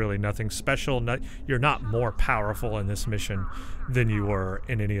get. There's really nothing special. You're not more powerful in this mission than you were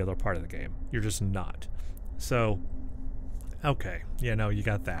in any other part of the game. You're just not. So, okay, you know, you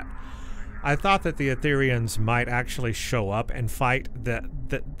got that. I thought that the Etherians might actually show up and fight. That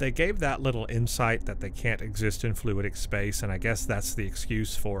they gave that little insight that they can't exist in fluidic space, and I guess that's the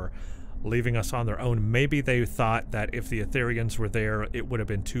excuse for leaving us on their own. Maybe they thought that if the Etherians were there, it would have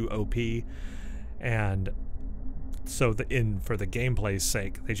been too OP, and so for the gameplay's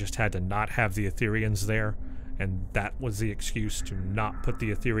sake, they just had to not have the Etherians there, and that was the excuse to not put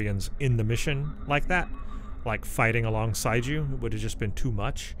the Etherians in the mission like that, like fighting alongside you. It would have just been too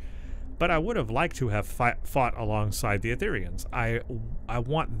much. But I would have liked to have fought alongside the Etherians. I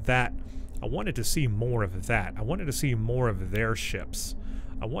want that. I wanted to see more of that. I wanted to see more of their ships.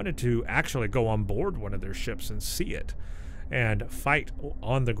 I wanted to actually go on board one of their ships and see it and fight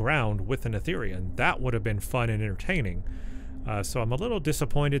on the ground with an Etherian. That would have been fun and entertaining. So I'm a little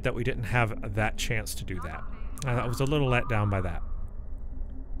disappointed that we didn't have that chance to do that. I was a little let down by that.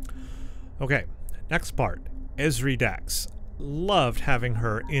 Okay, next part. Ezri Dax. Loved having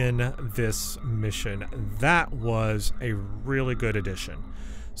her in this mission. That was a really good addition.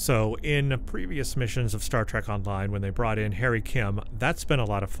 So in previous missions of Star Trek Online, when they brought in Harry Kim, that's been a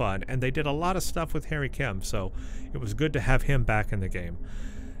lot of fun, and they did a lot of stuff with Harry Kim, so it was good to have him back in the game.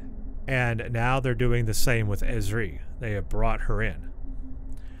 And now they're doing the same with Ezri. They have brought her in.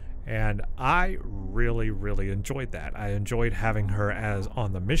 And I really, really enjoyed that. I enjoyed having her as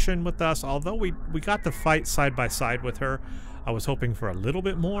on the mission with us. Although we got to fight side by side with her, I was hoping for a little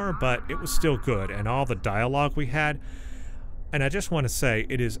bit more, but it was still good. And all the dialogue we had. And I just want to say,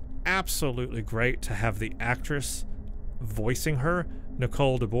 it is absolutely great to have the actress voicing her,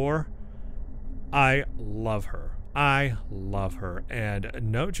 Nicole DeBoer. I love her. I love her. And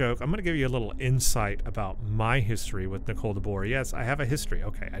no joke, I'm going to give you a little insight about my history with Nicole DeBoer. Yes, I have a history.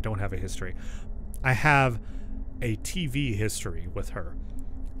 Okay, I don't have a history. I have a TV history with her.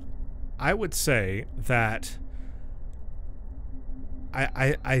 I would say that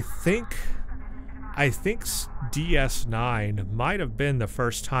I think DS9 might have been the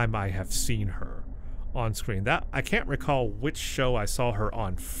first time I have seen her on screen. That I can't recall which show I saw her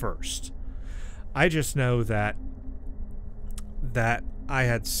on first. I just know that I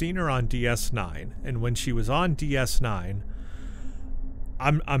had seen her on DS9, and when she was on DS9,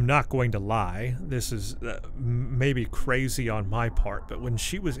 I'm not going to lie, this is maybe crazy on my part, but when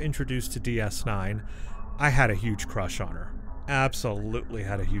she was introduced to DS9, I had a huge crush on her. Absolutely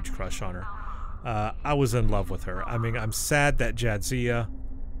had a huge crush on her. I was in love with her. I mean, I'm sad that Jadzia,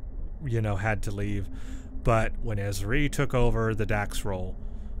 had to leave, but when Ezri took over the Dax role,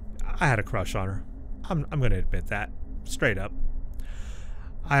 I had a crush on her. I'm going to admit that, straight up.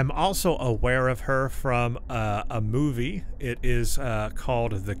 I'm also aware of her from a movie. It is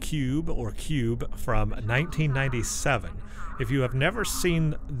called The Cube, or Cube, from 1997. If you have never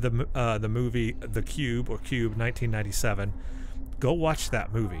seen the movie The Cube, or Cube 1997, go watch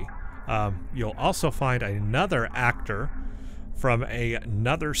that movie. You'll also find another actor from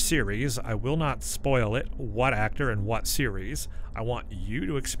another series. I will not spoil it, what actor and what series. I want you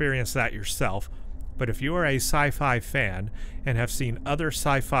to experience that yourself. But if you are a sci-fi fan and have seen other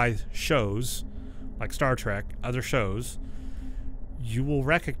sci-fi shows, like Star Trek, other shows, you will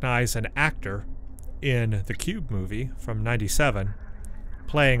recognize an actor in the Cube movie from '97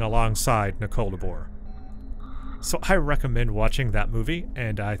 playing alongside Nicole DeBoer. So I recommend watching that movie,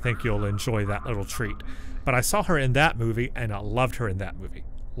 and I think you'll enjoy that little treat. But I saw her in that movie, and I loved her in that movie.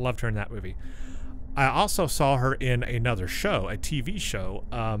 Loved her in that movie. I also saw her in another show, a TV show,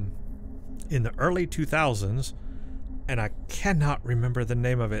 in the early 2000s, and I cannot remember the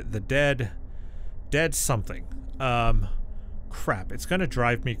name of it. The Dead something. Crap, it's gonna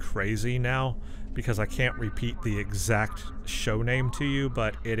drive me crazy now because I can't repeat the exact show name to you,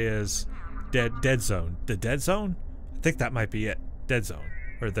 but it is Dead Zone. The Dead Zone? I think that might be it. Dead Zone,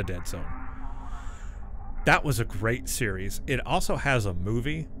 or The Dead Zone. That was a great series. It also has a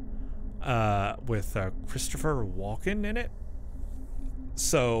movie with Christopher Walken in it.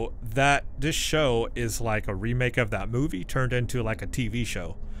 So this show is like a remake of that movie turned into like a TV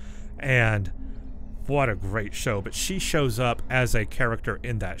show. And what a great show. But she shows up as a character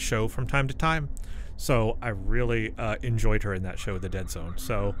in that show from time to time. So I really enjoyed her in that show, The Dead Zone.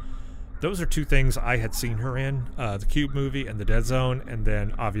 So those are two things I had seen her in, the Cube movie and The Dead Zone, and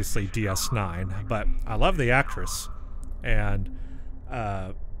then obviously DS9. But I love the actress. And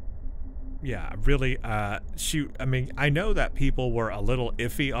yeah, really, I mean, I know that people were a little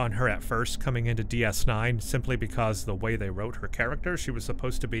iffy on her at first coming into DS9 simply because the way they wrote her character. She was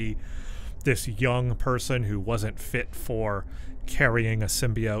supposed to be this young person who wasn't fit for carrying a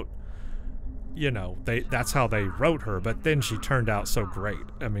symbiote. That's how they wrote her, but then she turned out so great.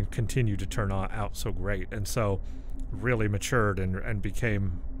 I mean, continued to turn out so great, and so really matured and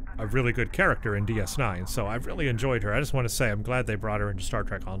became a really good character in DS9. So I really enjoyed her. I just want to say I'm glad they brought her into Star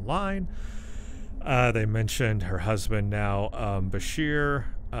Trek Online. They mentioned her husband now, Bashir.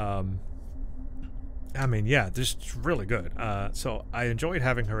 I mean, yeah, just really good. So I enjoyed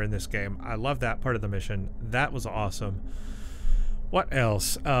having her in this game. I love that part of the mission. That was awesome. What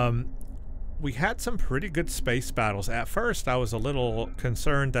else? We had some pretty good space battles. At first, I was a little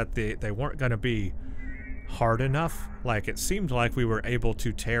concerned that they weren't going to be hard enough. Like, it seemed like we were able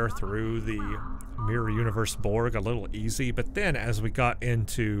to tear through the Mirror Universe Borg a little easy, but then as we got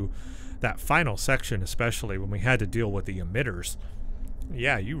into that final section, especially when we had to deal with the emitters,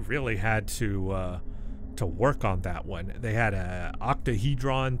 yeah, you really had to work on that one. They had a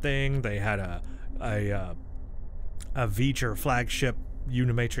octahedron thing, they had a V'ger flagship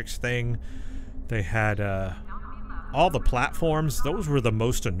Unimatrix thing, they had all the platforms. Those were the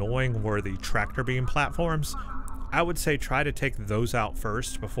most annoying, were the tractor beam platforms. I would say try to take those out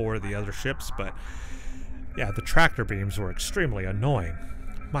first before the other ships, but yeah, the tractor beams were extremely annoying.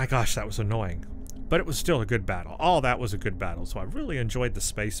 my gosh, that was annoying. But it was still a good battle. All that was a good battle, so I really enjoyed the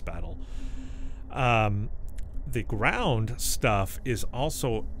space battle. The ground stuff is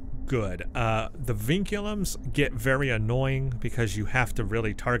also good. The vinculums get very annoying because you have to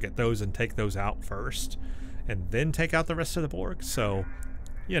really target those and take those out first, and then take out the rest of the Borg. So,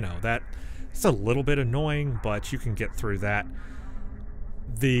 you know, it's a little bit annoying, but you can get through that.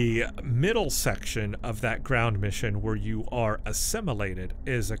 The middle section of that ground mission where you are assimilated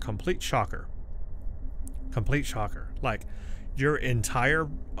is a complete shocker. Complete shocker. Like, your entire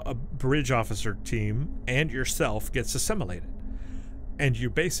bridge officer team and yourself gets assimilated. And you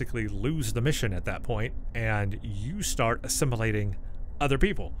basically lose the mission at that point, and you start assimilating other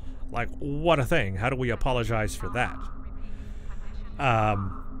people. Like, what a thing. How do we apologize for that?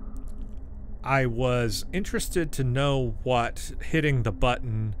 I was interested to know what hitting the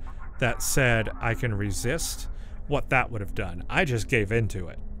button that said I can resist, what that would have done. I just gave into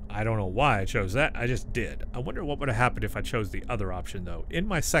it. I don't know why I chose that. I just did. I wonder what would have happened if I chose the other option, though. In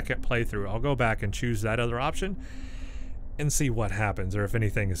my second playthrough, I'll go back and choose that other option and see what happens, or if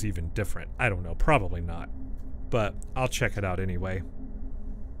anything is even different. I don't know. Probably not. But I'll check it out anyway.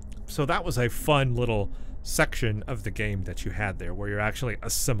 So that was a fun little section of the game that you had there, where you're actually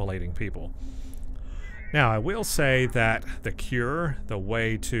assimilating people. Now, I will say that the cure, the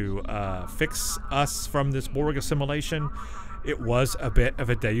way to fix us from this Borg assimilation, it was a bit of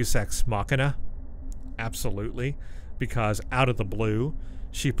a Deus Ex Machina. Absolutely. Because out of the blue,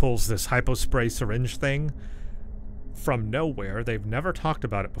 she pulls this hypospray syringe thing from nowhere. They've never talked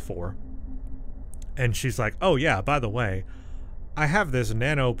about it before. And she's like, oh yeah, by the way, I have this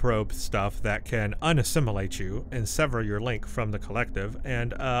nanoprobe stuff that can unassimilate you and sever your link from the collective.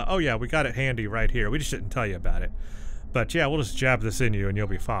 And, oh yeah, we got it handy right here. We just didn't tell you about it. But yeah, we'll just jab this in you and you'll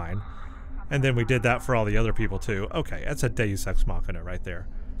be fine. And then we did that for all the other people too. Okay, that's a Deus Ex Machina right there.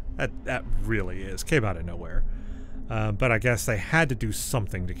 That really is. Came out of nowhere. But I guess they had to do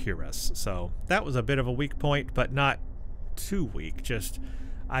something to cure us. So that was a bit of a weak point, but not too weak. Just,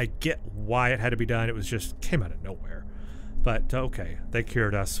 I get why it had to be done. It was just, came out of nowhere. But okay, they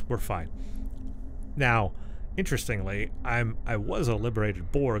cured us. We're fine. Now, interestingly, I was a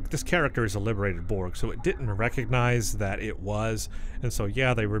liberated Borg. This character is a liberated Borg, so it didn't recognize that it was. And so,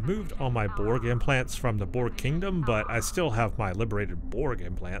 yeah, they removed all my Borg implants from the Borg Kingdom, but I still have my liberated Borg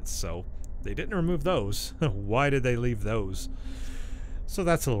implants, so they didn't remove those. Why did they leave those? So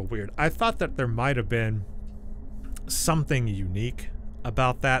that's a little weird. I thought that there might have been something unique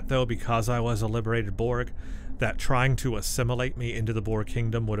about that, though, because I was a liberated Borg, that trying to assimilate me into the Borg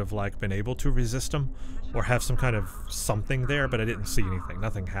Kingdom would have, like, been able to resist them or have some kind of something there, but I didn't see anything.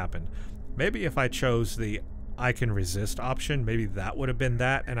 Nothing happened. Maybe if I chose the I can resist option, maybe that would have been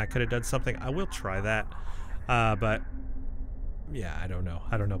that, and I could have done something. I will try that. But, yeah, I don't know.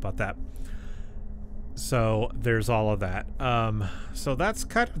 I don't know about that. So, there's all of that. So that's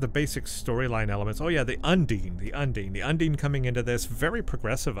kind of the basic storyline elements. Oh, yeah, the Undine. The Undine coming into this. Very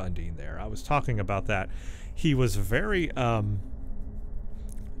progressive Undine there. I was talking about that. He was very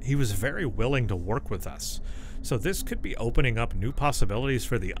willing to work with us. So this could be opening up new possibilities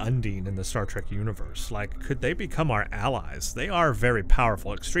for the Undine in the Star Trek universe. Like, could they become our allies? They are very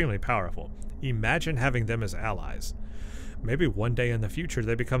powerful, extremely powerful. Imagine having them as allies. Maybe one day in the future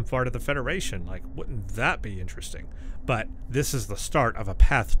they become part of the Federation. Like, wouldn't that be interesting? But this is the start of a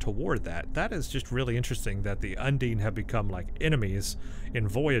path toward that. That is just really interesting that the Undine have become like enemies in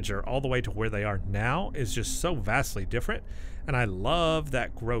Voyager all the way to where they are now is just so vastly different. And I love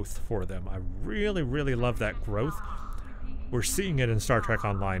that growth for them. I really, really love that growth. We're seeing it in Star Trek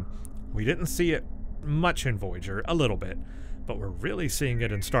Online. We didn't see it much in Voyager, a little bit, but we're really seeing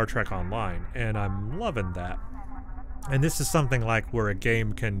it in Star Trek Online, and I'm loving that. And this is something like where a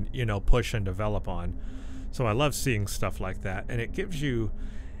game can, you know, push and develop on. So I love seeing stuff like that, and it gives you,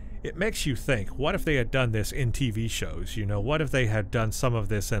 it makes you think, what if they had done this in TV shows? You know, what if they had done some of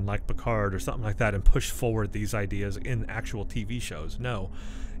this in like Picard or something like that and pushed forward these ideas in actual TV shows? No,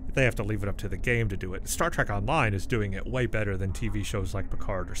 they have to leave it up to the game to do it. Star Trek Online is doing it way better than TV shows like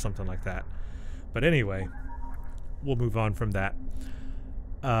Picard or something like that. But anyway, we'll move on from that.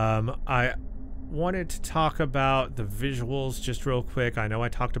 I wanted to talk about the visuals just real quick. I know I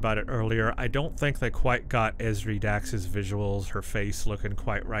talked about it earlier. I don't think they quite got Ezri Dax's visuals, her face looking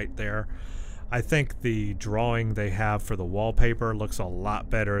quite right there. I think the drawing they have for the wallpaper looks a lot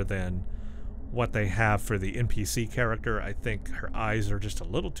better than what they have for the NPC character. I think her eyes are just a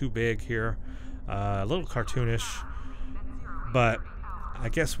little too big here, a little cartoonish, but I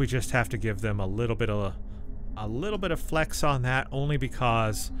guess we just have to give them a little bit of flex on that, only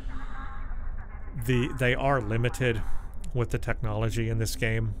because they are limited with the technology in this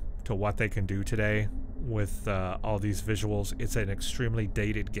game to what they can do today with all these visuals. It's an extremely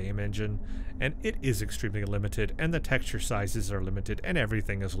dated game engine, and it is extremely limited, and the texture sizes are limited, and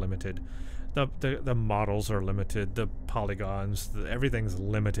everything is limited. The models are limited, the polygons, everything's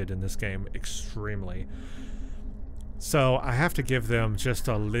limited in this game extremely. So I have to give them just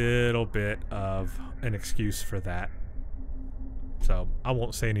a little bit of an excuse for that. So I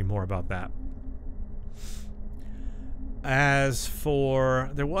won't say any more about that. As for,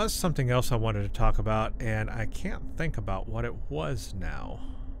 there was something else I wanted to talk about, and I can't think about what it was now.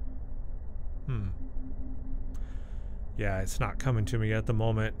 Yeah, it's not coming to me at the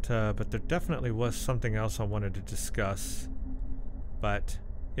moment, but there definitely was something else I wanted to discuss. But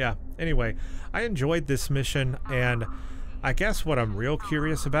yeah, anyway, I enjoyed this mission, and I guess what I'm real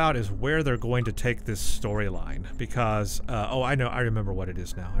curious about is where they're going to take this storyline, because oh, I remember what it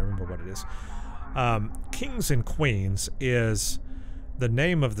is now. I remember what it is. Kings and Queens is the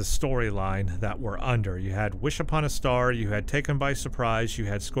name of the storyline that we're under. You had Wish Upon a Star, you had Taken by Surprise, you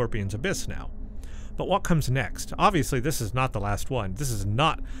had Scorpion's Abyss now. But what comes next? Obviously, this is not the last one. This is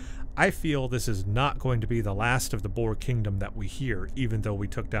not... I feel this is not going to be the last of the Borg Kingdom that we hear, even though we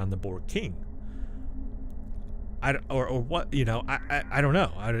took down the Borg King. Or what, you know, I don't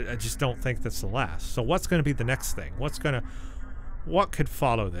know. I just don't think that's the last. So what's going to be the next thing? What could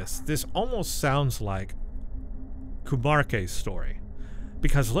follow this? This almost sounds like Kumarke's story.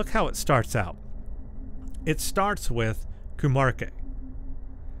 Because look how it starts out. It starts with Kumarke.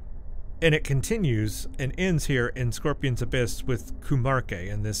 And it continues and ends here in Scorpion's Abyss with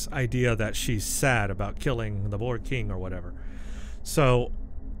Kumarke and this idea that she's sad about killing the Borg King or whatever. So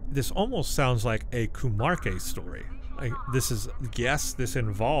this almost sounds like a Kumarke story. Yes, this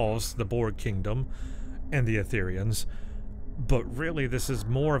involves the Borg Kingdom and the Etherians, but really this is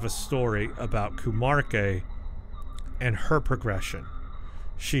more of a story about Kumarke and her progression.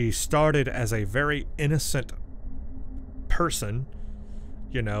 She started as a very innocent person,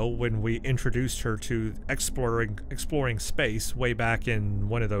 you know, when we introduced her to exploring space way back in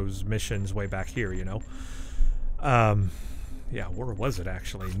one of those missions way back here, you know. Yeah, where was it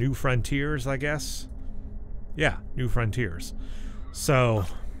actually? New Frontiers, I guess? Yeah, New Frontiers. So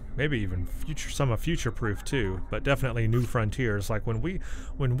maybe even some of Future Proof too, but definitely New Frontiers. Like when we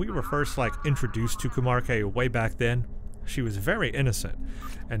were first like introduced to Kumarke way back then, she was very innocent,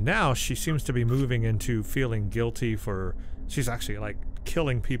 and now she seems to be moving into feeling guilty for, she's actually like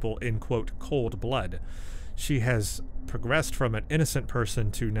killing people in quote cold blood. She has progressed from an innocent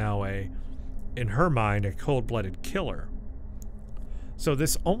person to now in her mind, a cold-blooded killer. So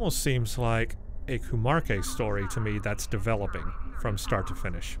this almost seems like a Kumarke story to me that's developing from start to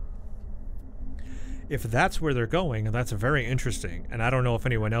finish. If that's where they're going, that's very interesting, and I don't know if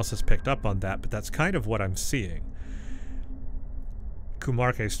anyone else has picked up on that, but that's kind of what I'm seeing.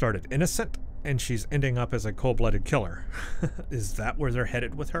 Kumarke started innocent, and she's ending up as a cold-blooded killer. Is that where they're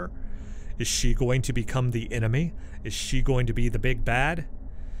headed with her? Is she going to become the enemy? Is she going to be the big bad?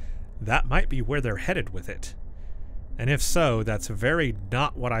 That might be where they're headed with it. And if so, that's very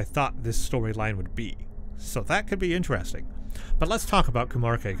not what I thought this storyline would be. So that could be interesting. But let's talk about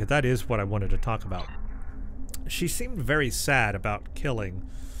Kumarke, because that is what I wanted to talk about. She seemed very sad about killing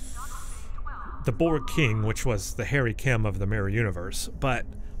the Borg King, which was the Harry Kim of the Mirror Universe. But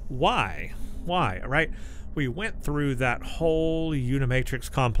why? Why, right? We went through that whole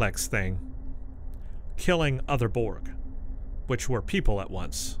Unimatrix complex thing, killing other Borg, which were people at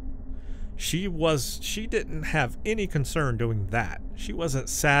once. She didn't have any concern doing that. She wasn't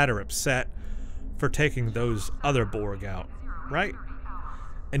sad or upset for taking those other Borg out, right?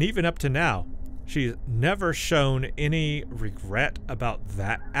 And even up to now, she's never shown any regret about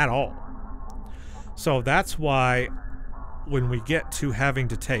that at all. So that's why when we get to having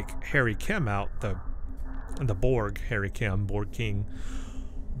to take Harry Kim out, the Borg, Harry Kim, Borg King,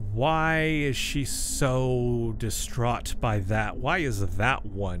 why is she so distraught by that? Why is that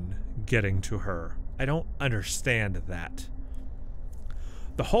one getting to her? I don't understand that.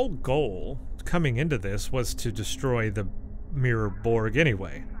 The whole goal coming into this was to destroy the Mirror Borg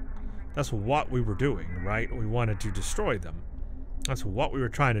anyway. That's what we were doing, right? We wanted to destroy them. That's what we were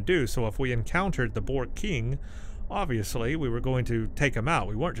trying to do. So if we encountered the Borg King, obviously we were going to take him out.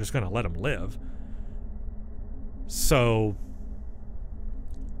 We weren't just going to let him live. So,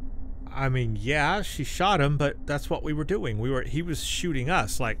 I mean, yeah, she shot him, but that's what we were doing. He was shooting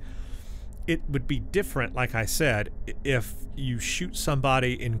us. Like, it would be different, like I said, if you shoot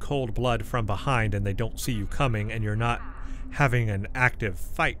somebody in cold blood from behind and they don't see you coming and you're not having an active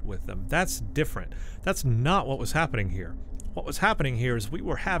fight with them. That's different. That's not what was happening here. What was happening here is we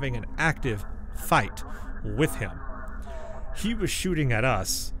were having an active fight with him. he was shooting at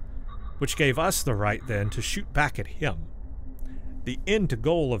us, which gave us the right then to shoot back at him. The end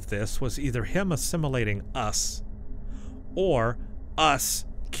goal of this was either him assimilating us or us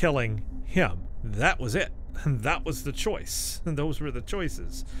killing him. That was it. That was the choice. Those were the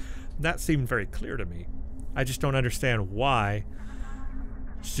choices. That seemed very clear to me. I just don't understand why.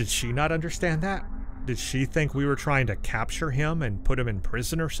 Did she not understand that? Did she think we were trying to capture him and put him in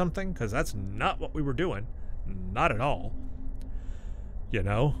prison or something? Because that's not what we were doing. Not at all. You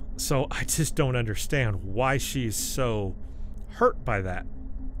know? So I just don't understand why she's so hurt by that.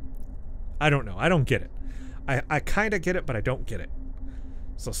 I don't know. I don't get it. I kind of get it, but I don't get it.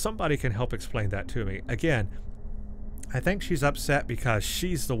 So somebody can help explain that to me. Again, I think she's upset because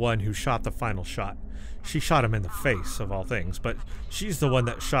she's the one who shot the final shot. She shot him in the face, of all things, but she's the one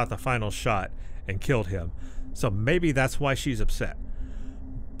that shot the final shot and killed him. So maybe that's why she's upset.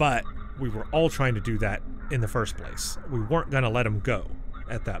 But we were all trying to do that in the first place. We weren't going to let him go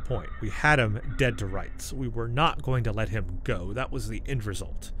at that point. We had him dead to rights. We were not going to let him go. That was the end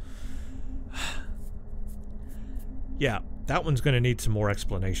result. Yeah, that one's going to need some more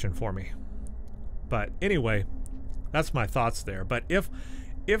explanation for me. But anyway, that's my thoughts there. But if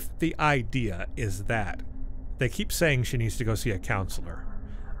the idea is that they keep saying she needs to go see a counselor,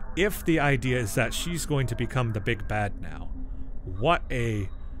 if the idea is that she's going to become the big bad now, what a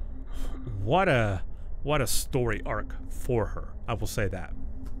story arc for her. I will say that.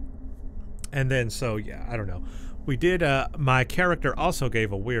 And then, so yeah, I don't know. We did, my character also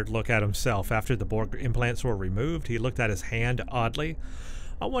gave a weird look at himself after the Borg implants were removed. He looked at his hand oddly.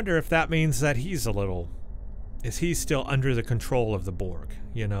 I wonder if that means that he's a little... Is he still under the control of the Borg,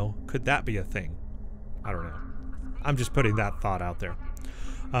 you know? Could that be a thing? I don't know. I'm just putting that thought out there.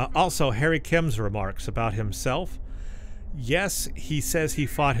 Also, Harry Kim's remarks about himself. Yes, he says he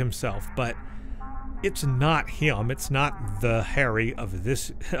fought himself, but it's not him. It's not the Harry of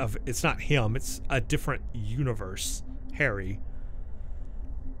this... it's not him. It's a different universe Harry.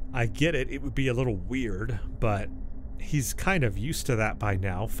 I get it. It would be a little weird, but he's kind of used to that by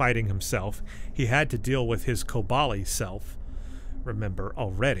now, fighting himself. He had to deal with his Kobali self, remember,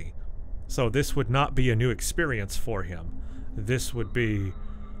 already. So this would not be a new experience for him. This would be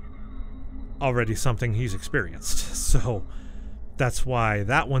already something he's experienced. So that's why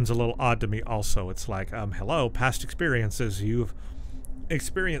that one's a little odd to me also. It's like, hello, past experiences. You've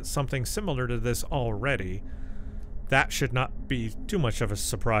experienced something similar to this already. That should not be too much of a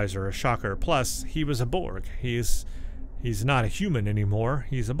surprise or a shocker. Plus, he was a Borg. He's not a human anymore.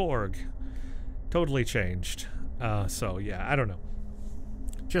 He's a Borg. Totally changed. So, yeah, I don't know.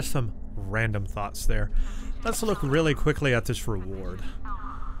 Just some random thoughts there. Let's look really quickly at this reward.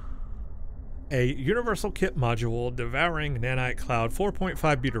 A Universal Kit Module, Devouring Nanite Cloud,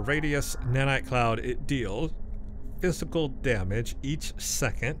 4.5 meter radius. Nanite Cloud, it deals physical damage each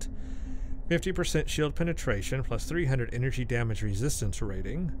second. 50% shield penetration, plus 300 energy damage resistance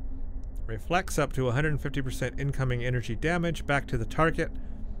rating. Reflects up to 150% incoming energy damage back to the target.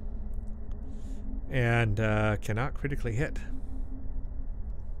 And cannot critically hit.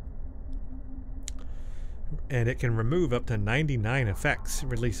 And it can remove up to 99 effects. It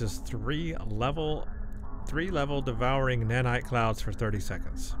releases 3 level devouring nanite clouds for 30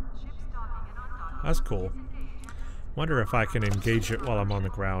 seconds. That's cool. Wonder if I can engage it while I'm on the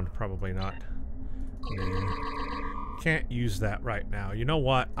ground. Probably not. Can't use that right now. You know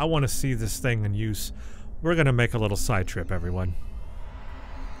what? I want to see this thing in use. We're going to make a little side trip, everyone.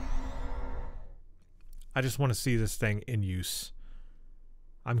 I just want to see this thing in use.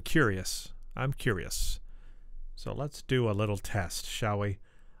 I'm curious. I'm curious. So let's do a little test, shall we?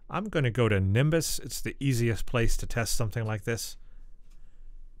 I'm going to go to Nimbus. It's the easiest place to test something like this.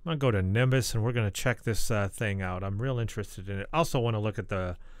 I'm going to go to Nimbus and we're going to check this thing out. I'm real interested in it. I also want to look at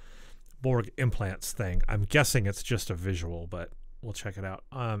the Borg implants thing. I'm guessing it's just a visual, but we'll check it out.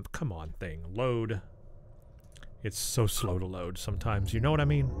 Come on, thing. Load. It's so slow to load sometimes. You know what I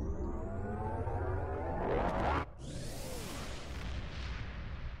mean?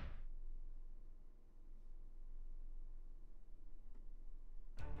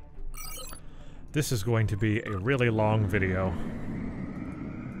 This is going to be a really long video.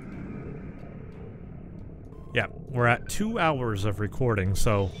 Yeah, we're at 2 hours of recording,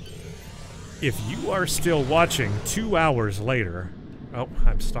 so if you are still watching 2 hours later... Oh,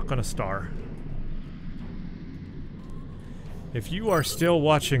 I'm stuck on a star. If you are still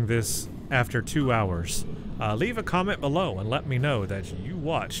watching this after 2 hours, leave a comment below and let me know that you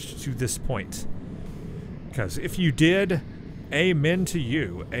watched to this point. Because if you did... Amen to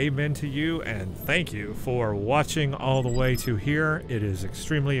you, and thank you for watching all the way to here. It is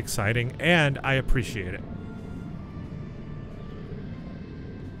extremely exciting, and I appreciate it.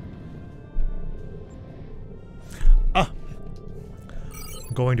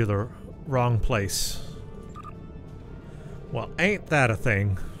 going to the wrong place. Well, ain't that a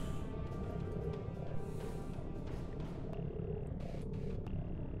thing?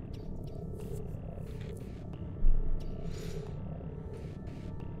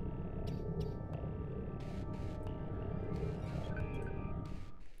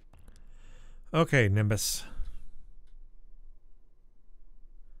 Okay, Nimbus.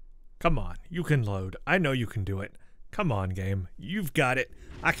 Come on, you can load. I know you can do it. Come on, game. You've got it.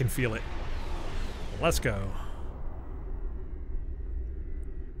 I can feel it. Let's go.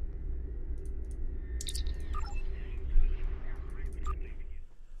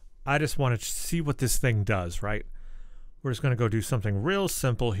 I just want to see what this thing does, right? We're just going to go do something real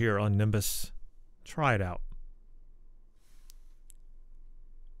simple here on Nimbus. Try it out.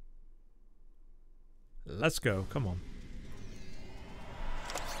 Let's go. Come on.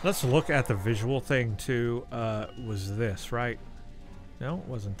 Let's look at the visual thing too. Was this right? No, it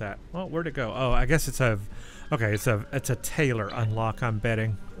wasn't that. Well, where'd it go? Oh, I guess it's a. Okay, it's a tailor unlock. I'm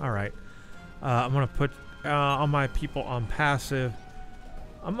betting. All right. I'm gonna put all my people on passive.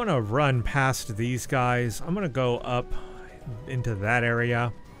 I'm gonna run past these guys. I'm gonna go up into that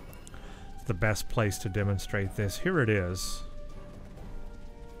area. It's the best place to demonstrate this. Here it is.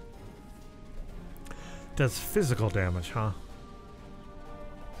 Does physical damage, huh?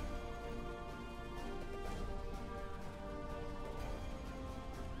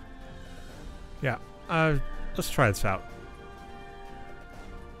 Yeah, let's try this out.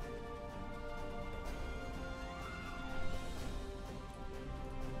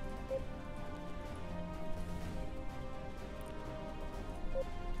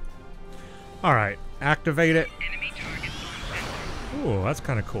 All right, activate it. Ooh, that's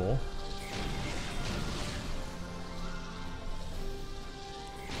kind of cool.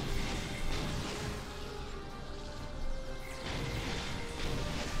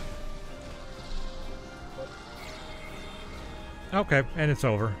 Okay, and it's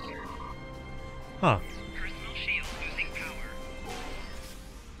over. Huh. Personal shield losing power.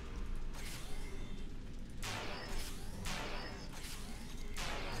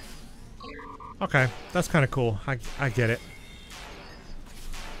 Okay, that's kind of cool. I get it.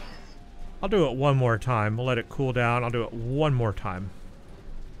 I'll do it one more time. We'll let it cool down. I'll do it one more time.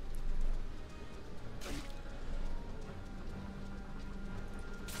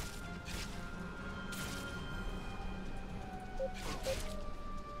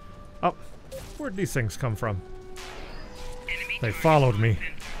 Oh, where'd these things come from? They followed me.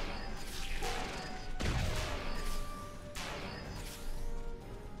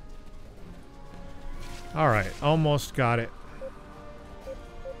 Alright, almost got it.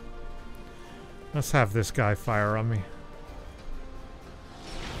 Let's have this guy fire on me.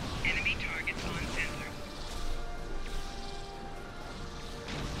 Enemy targets on sensor.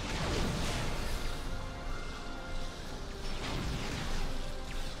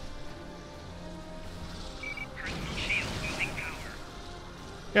 Personal shield losing power.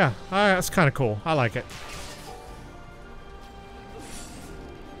 Yeah, that's kind of cool. I like it.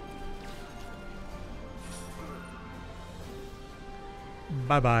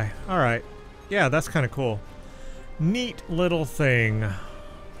 Bye-bye. Alright. Yeah, that's kind of cool. Neat little thing.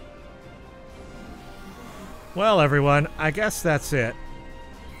 Well, everyone, I guess that's it.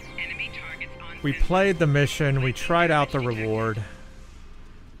 We played the mission. We tried out the reward.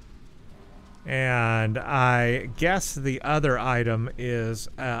 And I guess the other item is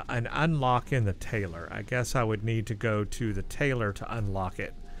an unlock in the tailor. I guess I would need to go to the tailor to unlock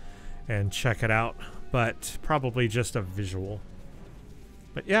it and check it out. But probably just a visual.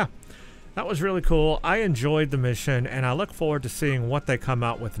 But yeah, that was really cool. I enjoyed the mission, and I look forward to seeing what they come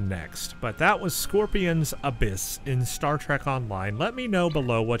out with next. But that was Scorpion's Abyss in Star Trek Online. Let me know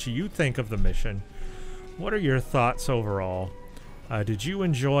below what you think of the mission. What are your thoughts overall? Did you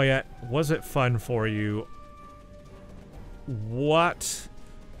enjoy it? Was it fun for you? What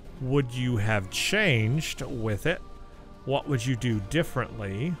would you have changed with it? What would you do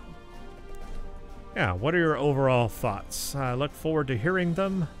differently? Yeah, what are your overall thoughts? I look forward to hearing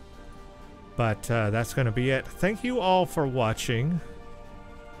them. But that's going to be it. Thank you all for watching.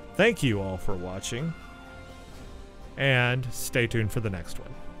 Thank you all for watching. And stay tuned for the next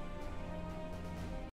one.